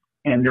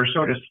 and they're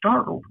sort of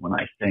startled when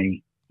I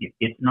say,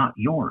 it's not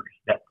yours.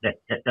 That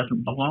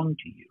doesn't belong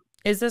to you.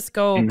 Is this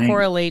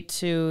correlate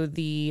to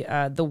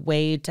the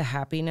Way to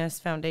Happiness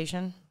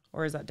Foundation,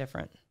 or is that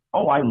different?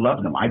 Oh, I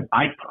love them. I've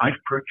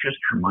purchased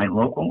from my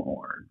local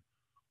org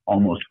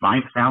almost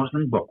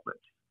 5,000 booklets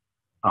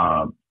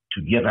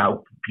to give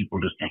out to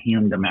people, just to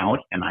hand them out,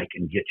 and I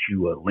can get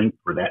you a link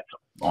for that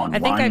online. I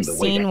think I've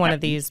seen one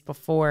of these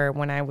before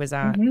when I was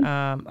at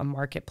a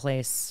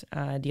marketplace,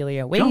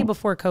 Delia, way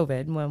before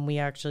COVID, when we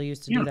actually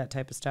used to do that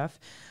type of stuff.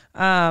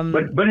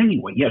 But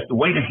anyway, yes, The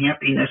Way to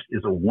Happiness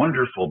is a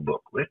wonderful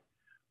booklet.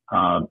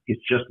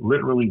 It's just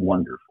literally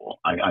wonderful.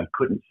 I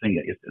couldn't say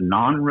it. It's a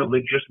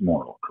non-religious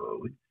moral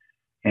code,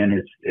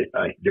 and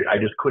I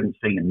just couldn't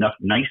say enough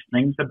nice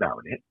things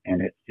about it.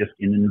 And it's just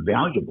an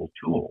invaluable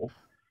tool.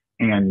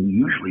 And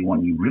usually,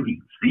 when you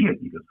really see it,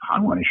 you go, "I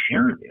want to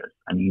share this."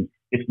 I mean,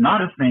 it's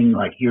not a thing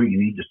like, "Here, you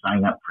need to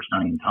sign up for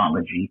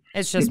Scientology."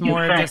 It's just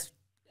more just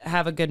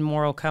have a good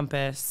moral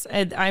compass.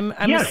 And I'm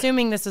Yes.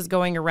 assuming this is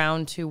going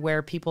around to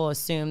where people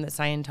assume that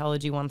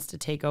Scientology wants to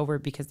take over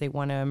because they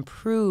want to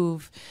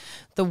improve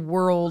the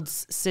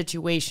world's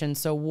situation.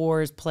 So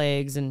wars,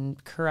 plagues, and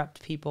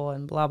corrupt people,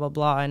 and blah blah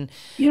blah. And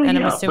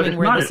I'm assuming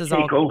where this is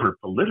all take over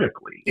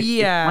politically. It's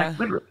like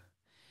literally.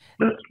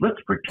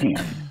 Let's pretend.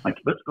 Like,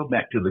 let's go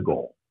back to the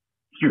goal.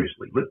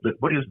 Seriously,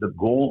 what is the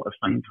goal of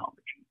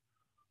Scientology?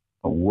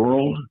 A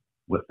world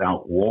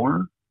without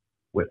war,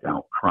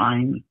 without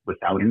crime,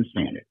 without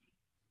insanity.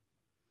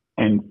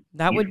 And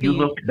that would be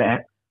look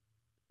back,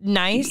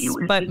 nice,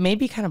 but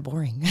maybe kind of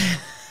boring.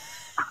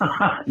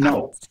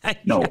 No.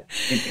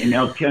 And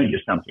I'll tell you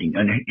something.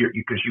 And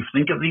because you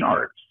think of the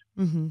arts,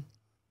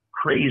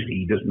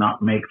 crazy does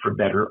not make for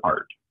better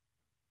art.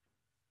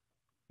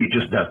 It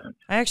just doesn't.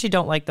 I actually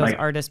don't like those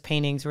artist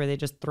paintings where they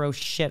just throw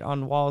shit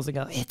on walls and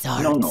go, "It's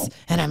art,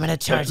 and I'm going to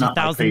charge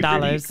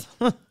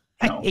 $1,000."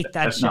 I hate that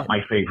that's shit. Not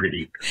my favorite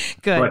either.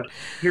 Good. But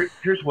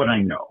here's what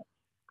I know,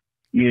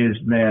 is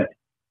that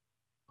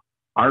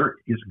art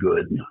is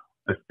good,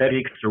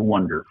 aesthetics are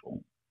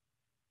wonderful,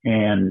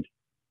 and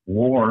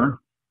war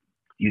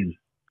is,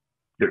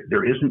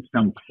 there isn't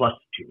some plus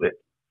to it.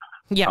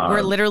 Yeah,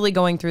 we're literally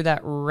going through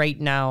that right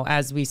now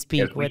as we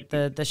speak with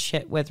the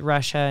shit with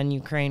Russia and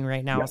Ukraine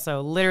right now. Yeah.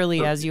 So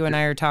literally, as you and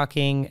I are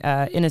talking,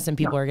 innocent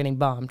people are getting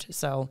bombed.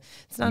 So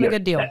it's not a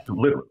good deal.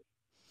 Literally.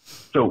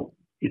 So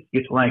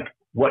it's like,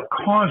 what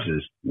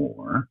causes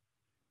war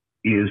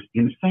is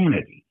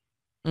insanity.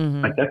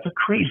 Like, that's a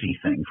crazy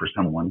thing for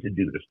someone to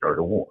do, to start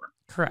a war.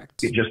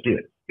 Correct. It just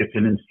is. It's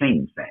an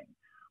insane thing.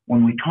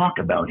 When we talk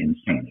about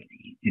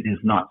insanity, it is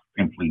not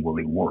simply, well,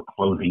 they wore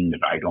clothing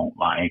that I don't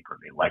like, or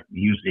they like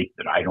music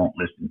that I don't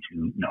listen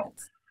to. No,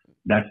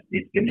 that's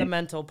it. The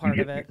mental part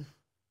of it.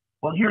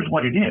 Well, here's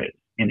what it is.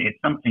 And it's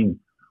something,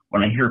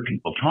 when I hear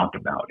people talk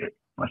about it,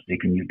 I say,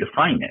 can you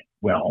define it?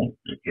 Well,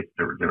 if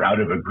they're out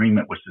of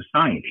agreement with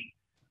society.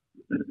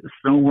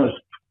 So was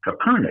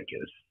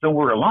Copernicus. So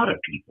were a lot of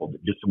people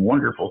that did some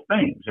wonderful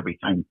things. Every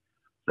time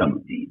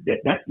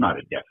that's not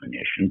a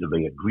definition. Do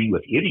they agree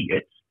with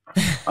idiots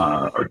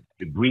or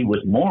agree with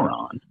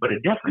morons? But a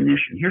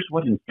definition, here's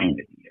what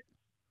insanity is.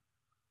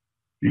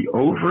 The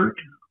overt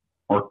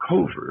or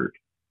covert,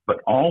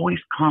 but always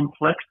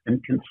complex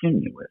and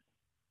continuous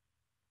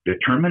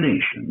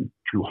determination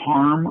to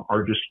harm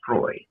or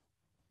destroy.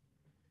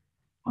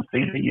 I'll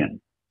say it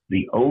again.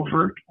 The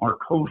overt or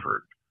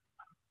covert,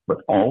 but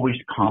always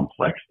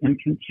complex and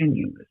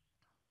continuous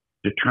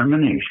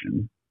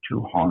determination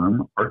to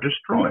harm or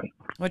destroy.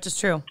 Which is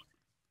true.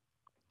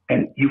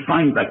 And you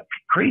find that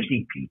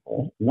crazy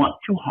people want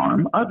to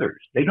harm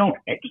others. They don't,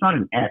 it's not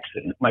an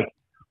accident. Like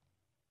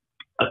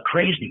a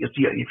crazy,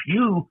 if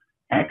you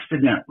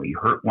accidentally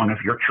hurt one of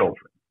your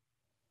children.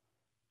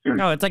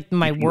 No, it's like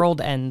my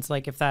world ends,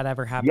 like if that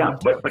ever happened. Yeah,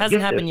 but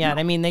hasn't happened yet.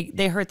 I mean,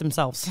 they hurt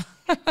themselves.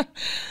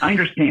 I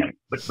understand,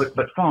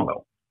 but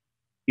follow.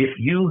 If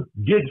you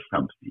did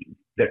something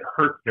that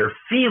hurt their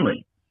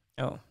feelings,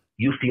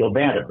 you feel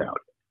bad about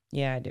it.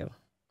 Yeah, I do.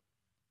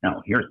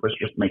 Now, let's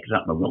just make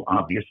something a little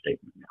obvious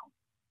statement now.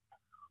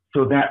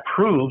 So that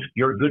proves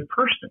you're a good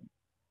person.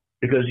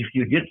 Because if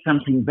you did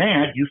something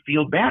bad, you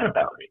feel bad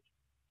about it.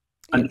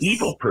 An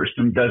evil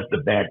person does the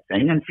bad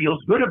thing and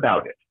feels good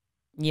about it.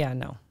 Yeah,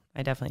 no,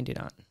 I definitely do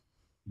not.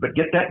 But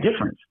get that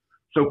difference.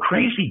 So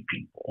crazy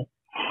people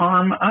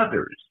harm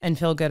others. And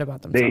feel good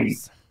about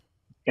themselves.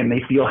 And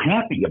they feel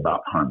happy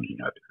about harming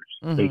others.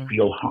 They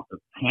feel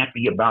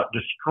happy about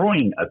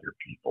destroying other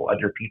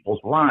people's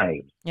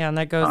lives. Yeah, and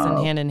that goes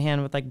in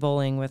hand with like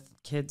bullying, with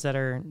kids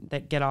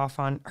that get off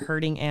on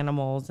hurting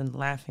animals and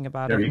laughing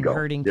about it and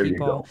hurting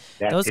people.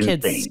 Those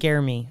kids scare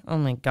me. Oh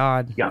my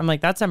God. Yeah. I'm like,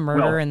 that's a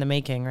murder in the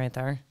making right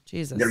there.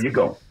 Jesus. There you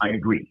go. I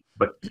agree.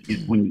 But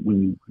when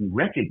you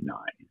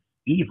recognize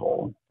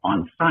evil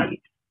on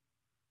sight,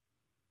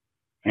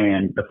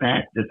 and the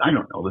fact that, I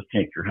don't know, let's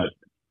take your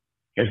husband.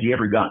 Has he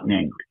ever gotten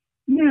angry?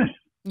 Yes.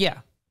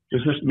 Yeah.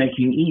 Is this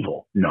making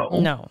evil? No.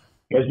 No.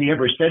 Has he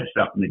ever said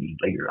something that he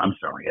later, I'm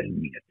sorry, I didn't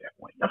mean it that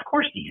way? Of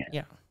course he has.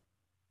 Yeah.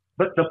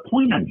 But the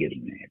point I'm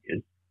getting at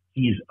is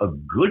he's a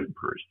good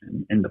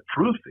person, and the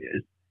proof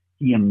is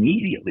he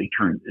immediately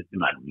turns,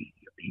 not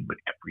immediately, but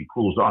after he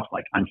cools off,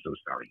 like, I'm so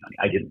sorry, honey,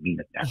 I didn't mean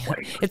it that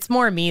way. It's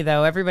more me,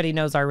 though. Everybody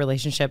knows our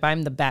relationship.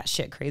 I'm the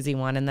batshit crazy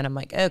one, and then I'm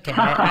like, okay,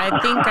 I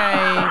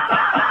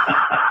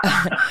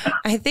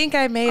think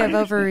I may have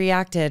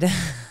overreacted.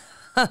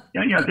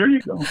 Yeah, there you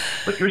go.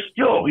 But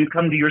you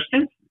come to your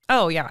senses.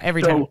 Oh, yeah,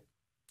 every time.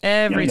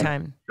 Every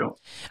time. So,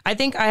 I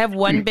think I have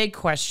one big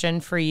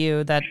question for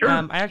you that Sure.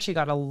 I actually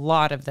got a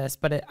lot of this,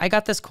 but I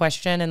got this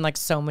question in like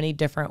so many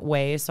different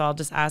ways. So I'll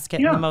just ask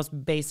it in the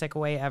most basic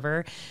way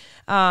ever.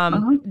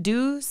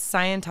 Do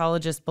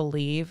Scientologists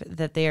believe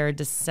that they are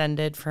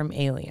descended from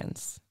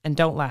aliens? And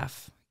don't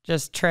laugh.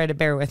 Just try to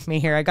bear with me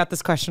here. I got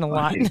this question a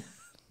lot.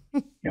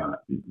 Yeah,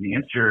 the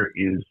answer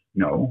is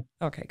no.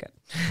 Okay, good.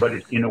 But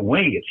in a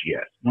way, it's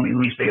yes. Let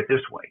me say it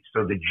this way.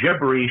 So the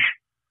gibberish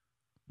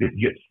that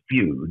gets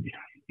spewed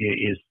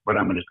is what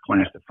I'm going to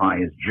classify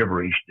as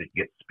gibberish that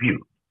gets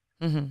spewed.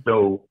 Mm-hmm.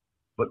 So,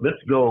 but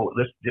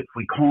if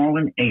we call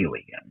an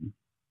alien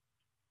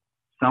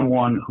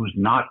someone who's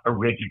not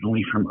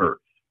originally from Earth.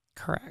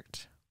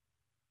 Correct.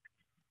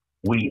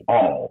 We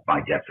all,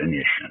 by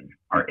definition,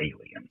 are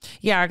aliens.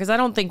 Yeah, because I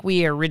don't think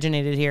we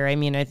originated here. I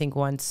mean, I think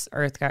once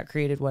Earth got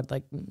created,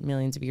 like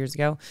millions of years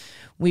ago,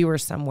 we were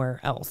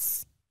somewhere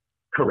else.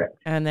 Correct.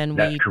 And then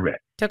That's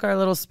correct. Took our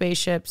little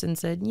spaceships and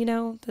said,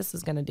 this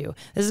is going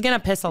to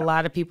piss a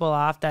lot of people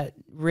off that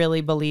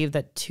really believe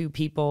that two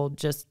people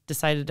just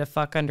decided to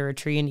fuck under a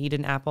tree and eat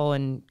an apple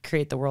and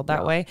create the world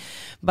that way.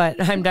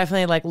 But I'm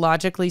definitely like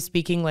logically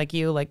speaking like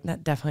you, like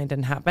that definitely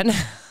didn't happen.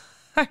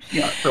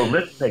 Yeah, so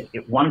let's say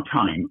at one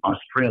time,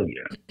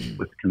 Australia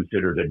was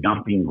considered a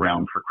dumping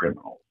ground for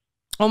criminals.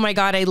 Oh my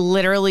God, I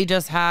literally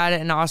just had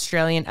an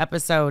Australian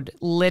episode,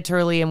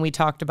 literally, and we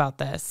talked about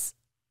this.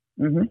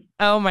 Mm-hmm.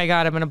 Oh my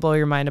God, I'm going to blow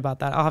your mind about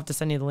that. I'll have to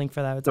send you the link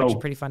for that. It's actually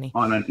pretty funny.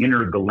 On an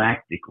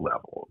intergalactic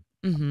level,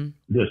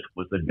 this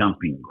was a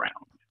dumping ground.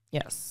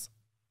 Yes.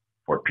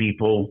 For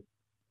people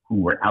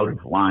who were out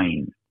of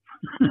line.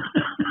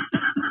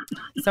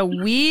 So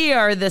we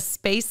are the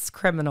space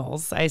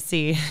criminals, I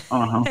see.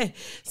 Uh-huh.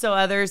 So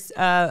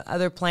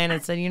other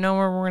planets said, we're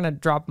going to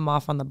drop them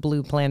off on the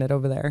blue planet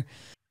over there.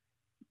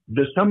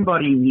 Does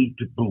somebody need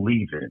to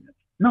believe in it?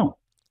 No.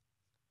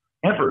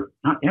 Ever.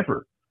 Not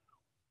ever.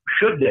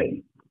 Should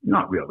they?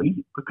 Not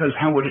really. Because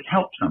how would it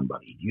help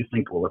somebody? Do you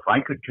think, well, if I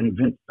could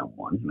convince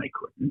someone, and I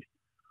couldn't,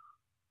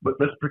 but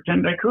let's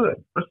pretend I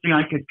could. Let's say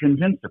I could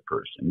convince a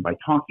person by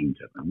talking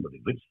to them with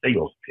a good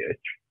sales pitch.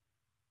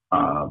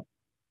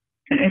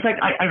 And in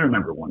fact, I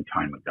remember one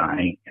time a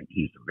guy, and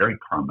he's a very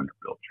prominent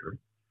realtor,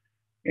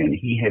 and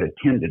he had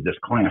attended this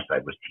class I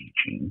was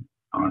teaching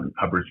on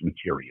Hubbard's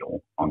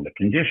material on the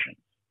conditions.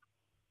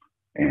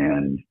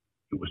 And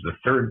it was the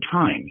third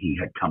time he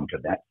had come to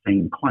that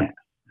same class.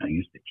 I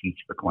used to teach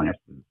the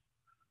classes.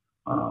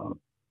 I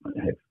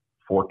had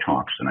 4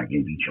 talks, and I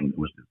gave each of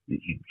them.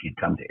 He'd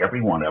come to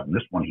every one of them.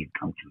 This one he'd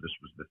come to. This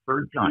was the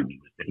third time he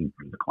was sitting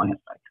through the class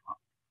I taught.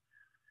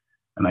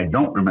 And I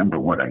don't remember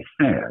what I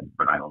said,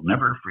 but I'll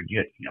never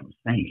forget him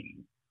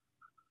saying,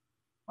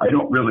 I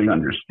don't really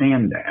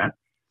understand that,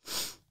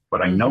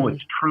 but I know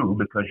it's true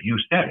because you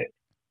said it.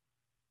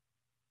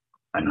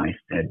 And I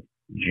said,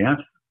 Jeff,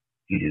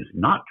 it is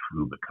not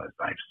true because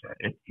I've said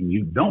it, and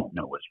you don't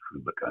know it's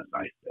true because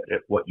I said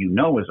it. What you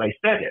know is I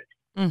said it.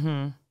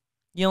 Mm-hmm.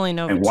 You only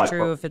know if it's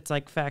true if it's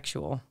like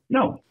factual.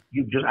 No,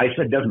 I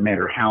said it doesn't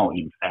matter how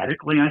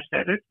emphatically I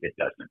said it. It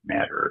doesn't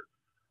matter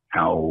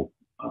how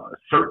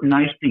certain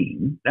I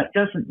seem. That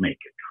doesn't make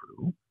it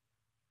true.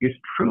 It's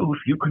true if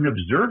you can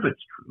observe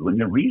it's true. And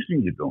the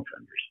reason you don't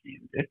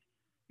understand it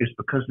is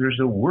because there's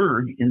a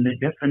word in the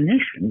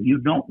definition you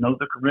don't know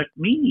the correct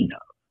meaning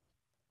of.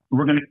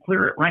 We're going to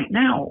clear it right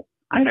now.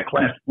 I had a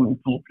class full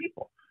of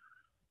people.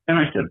 And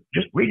I said,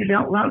 just read it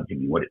out loud to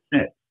me, what it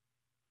said.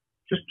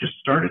 Just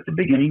start at the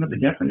beginning of the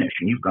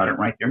definition. You've got it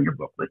right there in your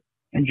booklet.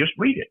 And just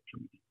read it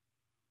to me.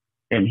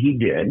 And he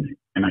did.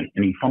 And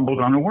he fumbled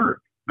on a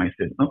word. And I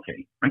said,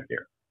 okay, right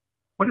there.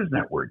 What does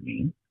that word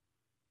mean?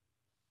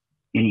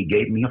 And he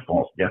gave me a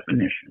false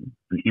definition,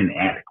 an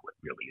inadequate,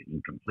 really, an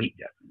incomplete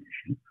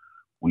definition.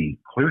 We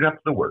cleared up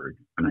the word,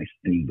 and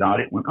he got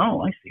it and went,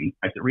 oh, I see.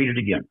 I said, read it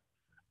again.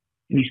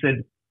 And he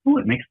said, oh,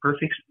 it makes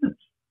perfect sense.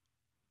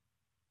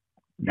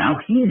 Now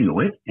he knew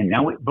it, and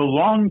now it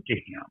belonged to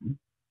him.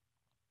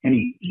 And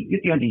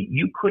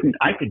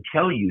I could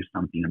tell you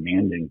something,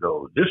 Amanda, and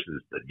go, this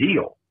is the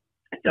deal.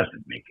 That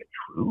doesn't make it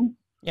true.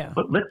 Yeah.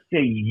 But let's say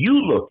you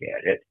look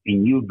at it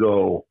and you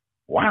go,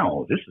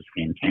 wow, this is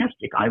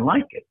fantastic. I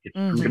like it. It's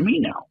true to me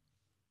now.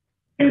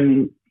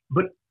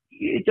 But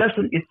it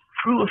doesn't, it's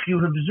true if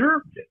you've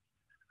observed it.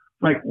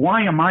 Like,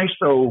 why am I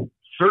so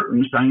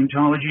certain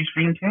Scientology is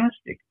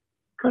fantastic?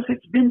 Because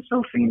it's been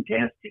so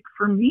fantastic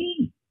for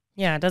me.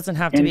 Yeah, it doesn't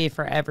have to be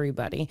for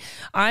everybody.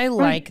 I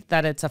like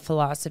that it's a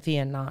philosophy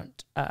and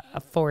not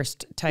a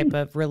forced type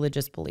of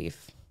religious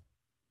belief.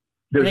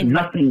 There's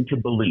nothing to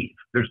believe.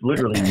 There's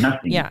literally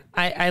nothing. Yeah,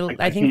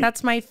 I think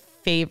that's my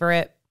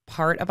favorite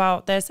part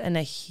about this and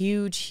a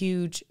huge,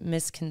 huge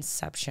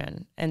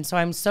misconception. And so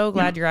I'm so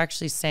glad you're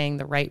actually saying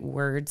the right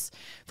words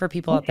for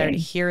people out there to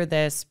hear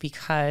this,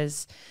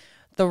 because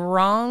the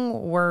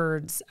wrong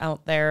words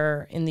out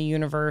there in the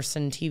universe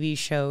and TV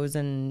shows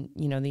and,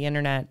 the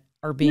internet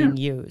are being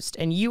used,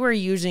 and you are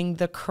using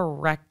the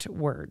correct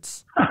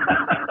words.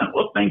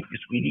 Well, thank you,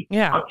 sweetie.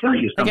 Yeah. I'll tell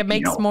you something. Like it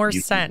makes more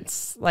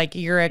sense. Like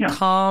you're a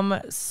calm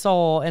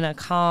soul in a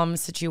calm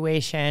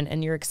situation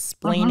and you're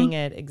explaining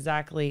it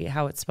exactly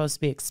how it's supposed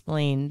to be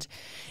explained.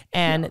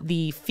 And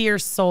the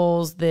fierce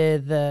souls,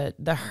 the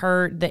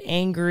hurt, the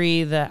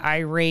angry, the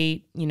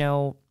irate, you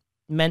know,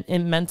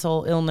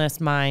 mental illness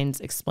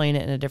minds explain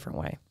it in a different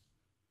way.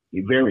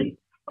 Very.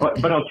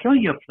 But I'll tell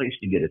you a place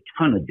to get a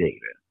ton of data.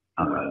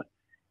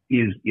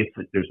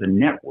 There's a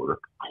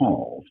network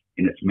called,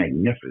 and it's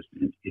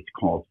magnificent, it's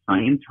called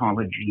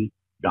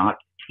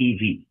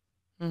Scientology.tv.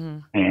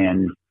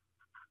 And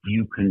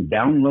you can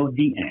download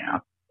the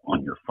app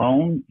on your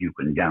phone. You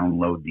can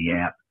download the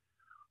app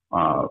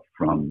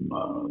from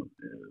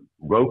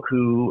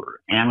Roku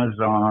or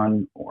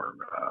Amazon or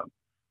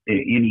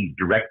any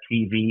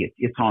DirecTV.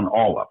 It's on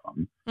all of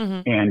them.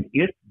 And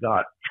it's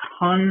got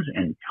tons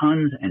and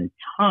tons and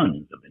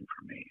tons of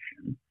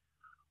information.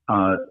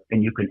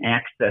 And you can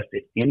access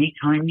it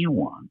anytime you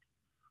want.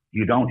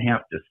 You don't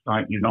have to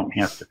sign. You don't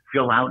have to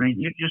fill out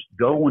anything. You just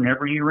go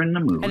whenever you're in the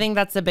mood. I think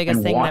that's the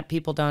biggest thing that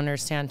people don't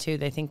understand too.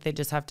 They think they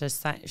just have to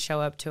show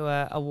up to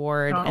a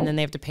award and then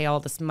they have to pay all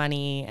this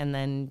money and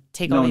then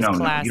take all these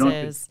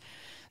classes.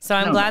 So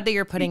I'm glad that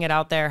you're putting it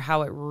out there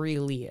how it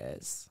really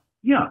is.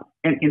 Yeah,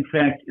 and in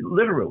fact,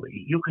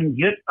 literally, you can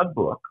get a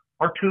book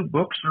or 2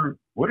 books or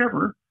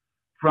whatever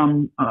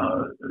from.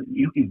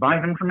 You can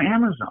buy them from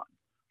Amazon.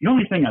 The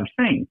only thing I'm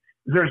saying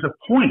is there's a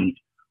point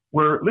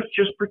where let's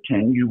just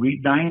pretend you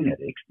read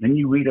Dianetics, then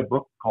you read a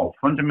book called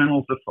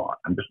Fundamentals of Thought.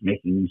 I'm just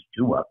making these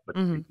 2 up, but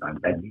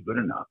that'd be good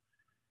enough.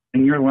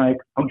 And you're like,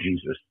 oh,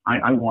 Jesus,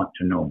 I want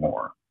to know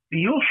more.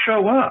 You'll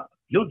show up.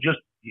 You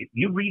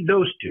read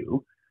those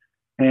 2,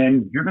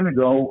 and you're going to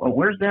go, oh,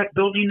 where's that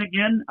building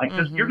again?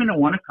 Because you're going to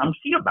want to come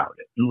see about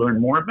it and learn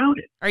more about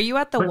it. Are you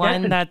at the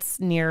one that's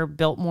near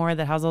Biltmore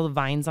that has all the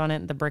vines on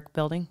it, the brick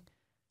building?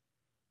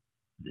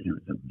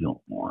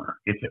 Biltmore.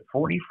 It's at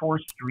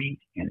 44th Street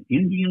and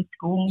Indian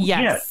School?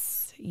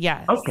 Yes.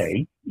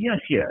 Okay.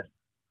 Yes.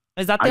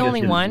 Is that the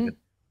only one?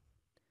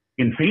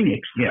 In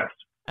Phoenix, yes.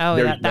 Oh,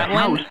 that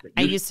one?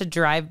 I used to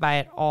drive by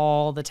it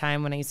all the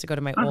time when I used to go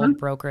to my old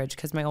brokerage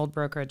because my old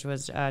brokerage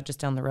was just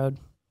down the road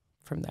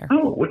from there.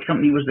 Oh, which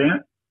company was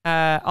that?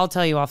 I'll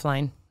tell you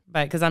offline,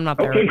 but because I'm not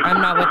there. Okay.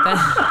 I'm not with them.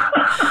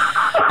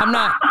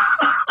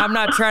 I'm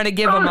not trying to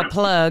give them a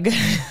plug. Yeah,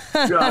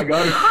 I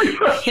got it.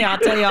 Yeah, I'll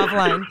tell you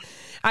offline.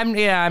 I'm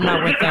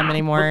not with them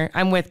anymore.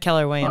 I'm with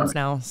Keller Williams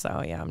now.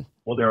 So yeah.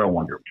 Well, they're a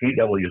wonderful.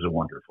 KW is a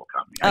wonderful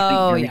company.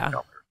 I think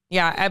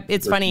yeah.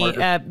 It's funny.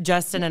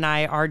 Justin and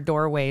I, our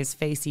doorways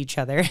face each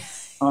other.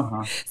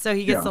 So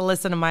he gets to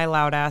listen to my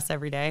loud ass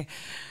every day.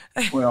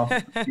 Well,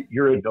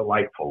 you're a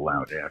delightful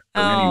loud ass.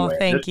 Anyway,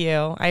 thank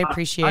you. I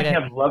appreciate it. I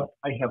have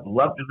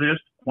loved this.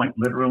 Quite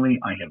literally,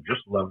 I have just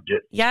loved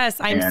it.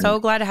 Yes, I'm so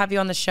glad to have you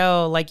on the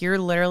show. Like, you're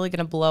literally going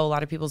to blow a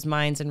lot of people's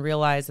minds and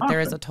realize that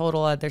there is a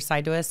total other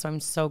side to us. So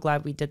I'm so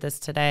glad we did this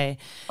today.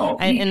 Oh,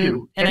 me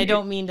too. And I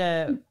don't mean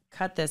to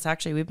cut this.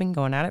 Actually, we've been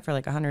going at it for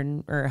like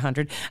an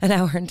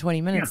hour and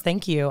 20 minutes. Yeah.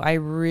 Thank you. I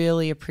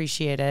really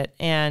appreciate it.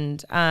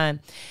 And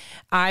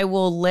I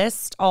will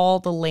list all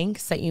the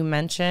links that you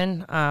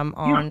mentioned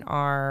on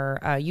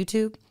our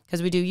YouTube,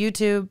 because we do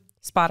YouTube,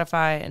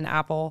 Spotify, and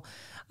Apple.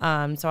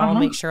 So I'll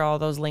make sure all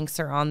those links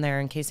are on there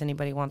in case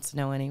anybody wants to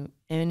know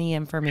any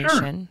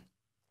information. Sure.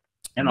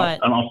 And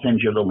I'll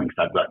send you the links.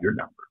 I've got your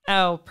number.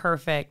 Oh,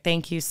 perfect.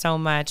 Thank you so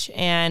much.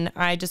 And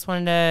I just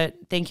wanted to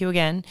thank you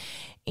again.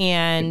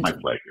 And it's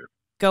my pleasure.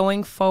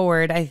 Going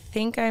forward, I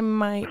think I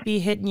might be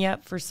hitting you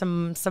up for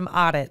some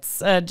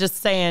audits. Just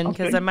saying,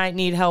 because I might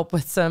need help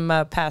with some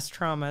past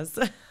traumas.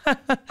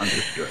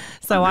 Understood.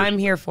 So I'm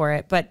here for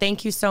it. But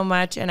thank you so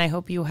much, and I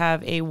hope you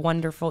have a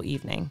wonderful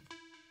evening.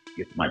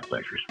 It's my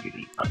pleasure,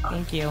 sweetie.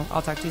 Thank you.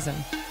 I'll talk to you soon.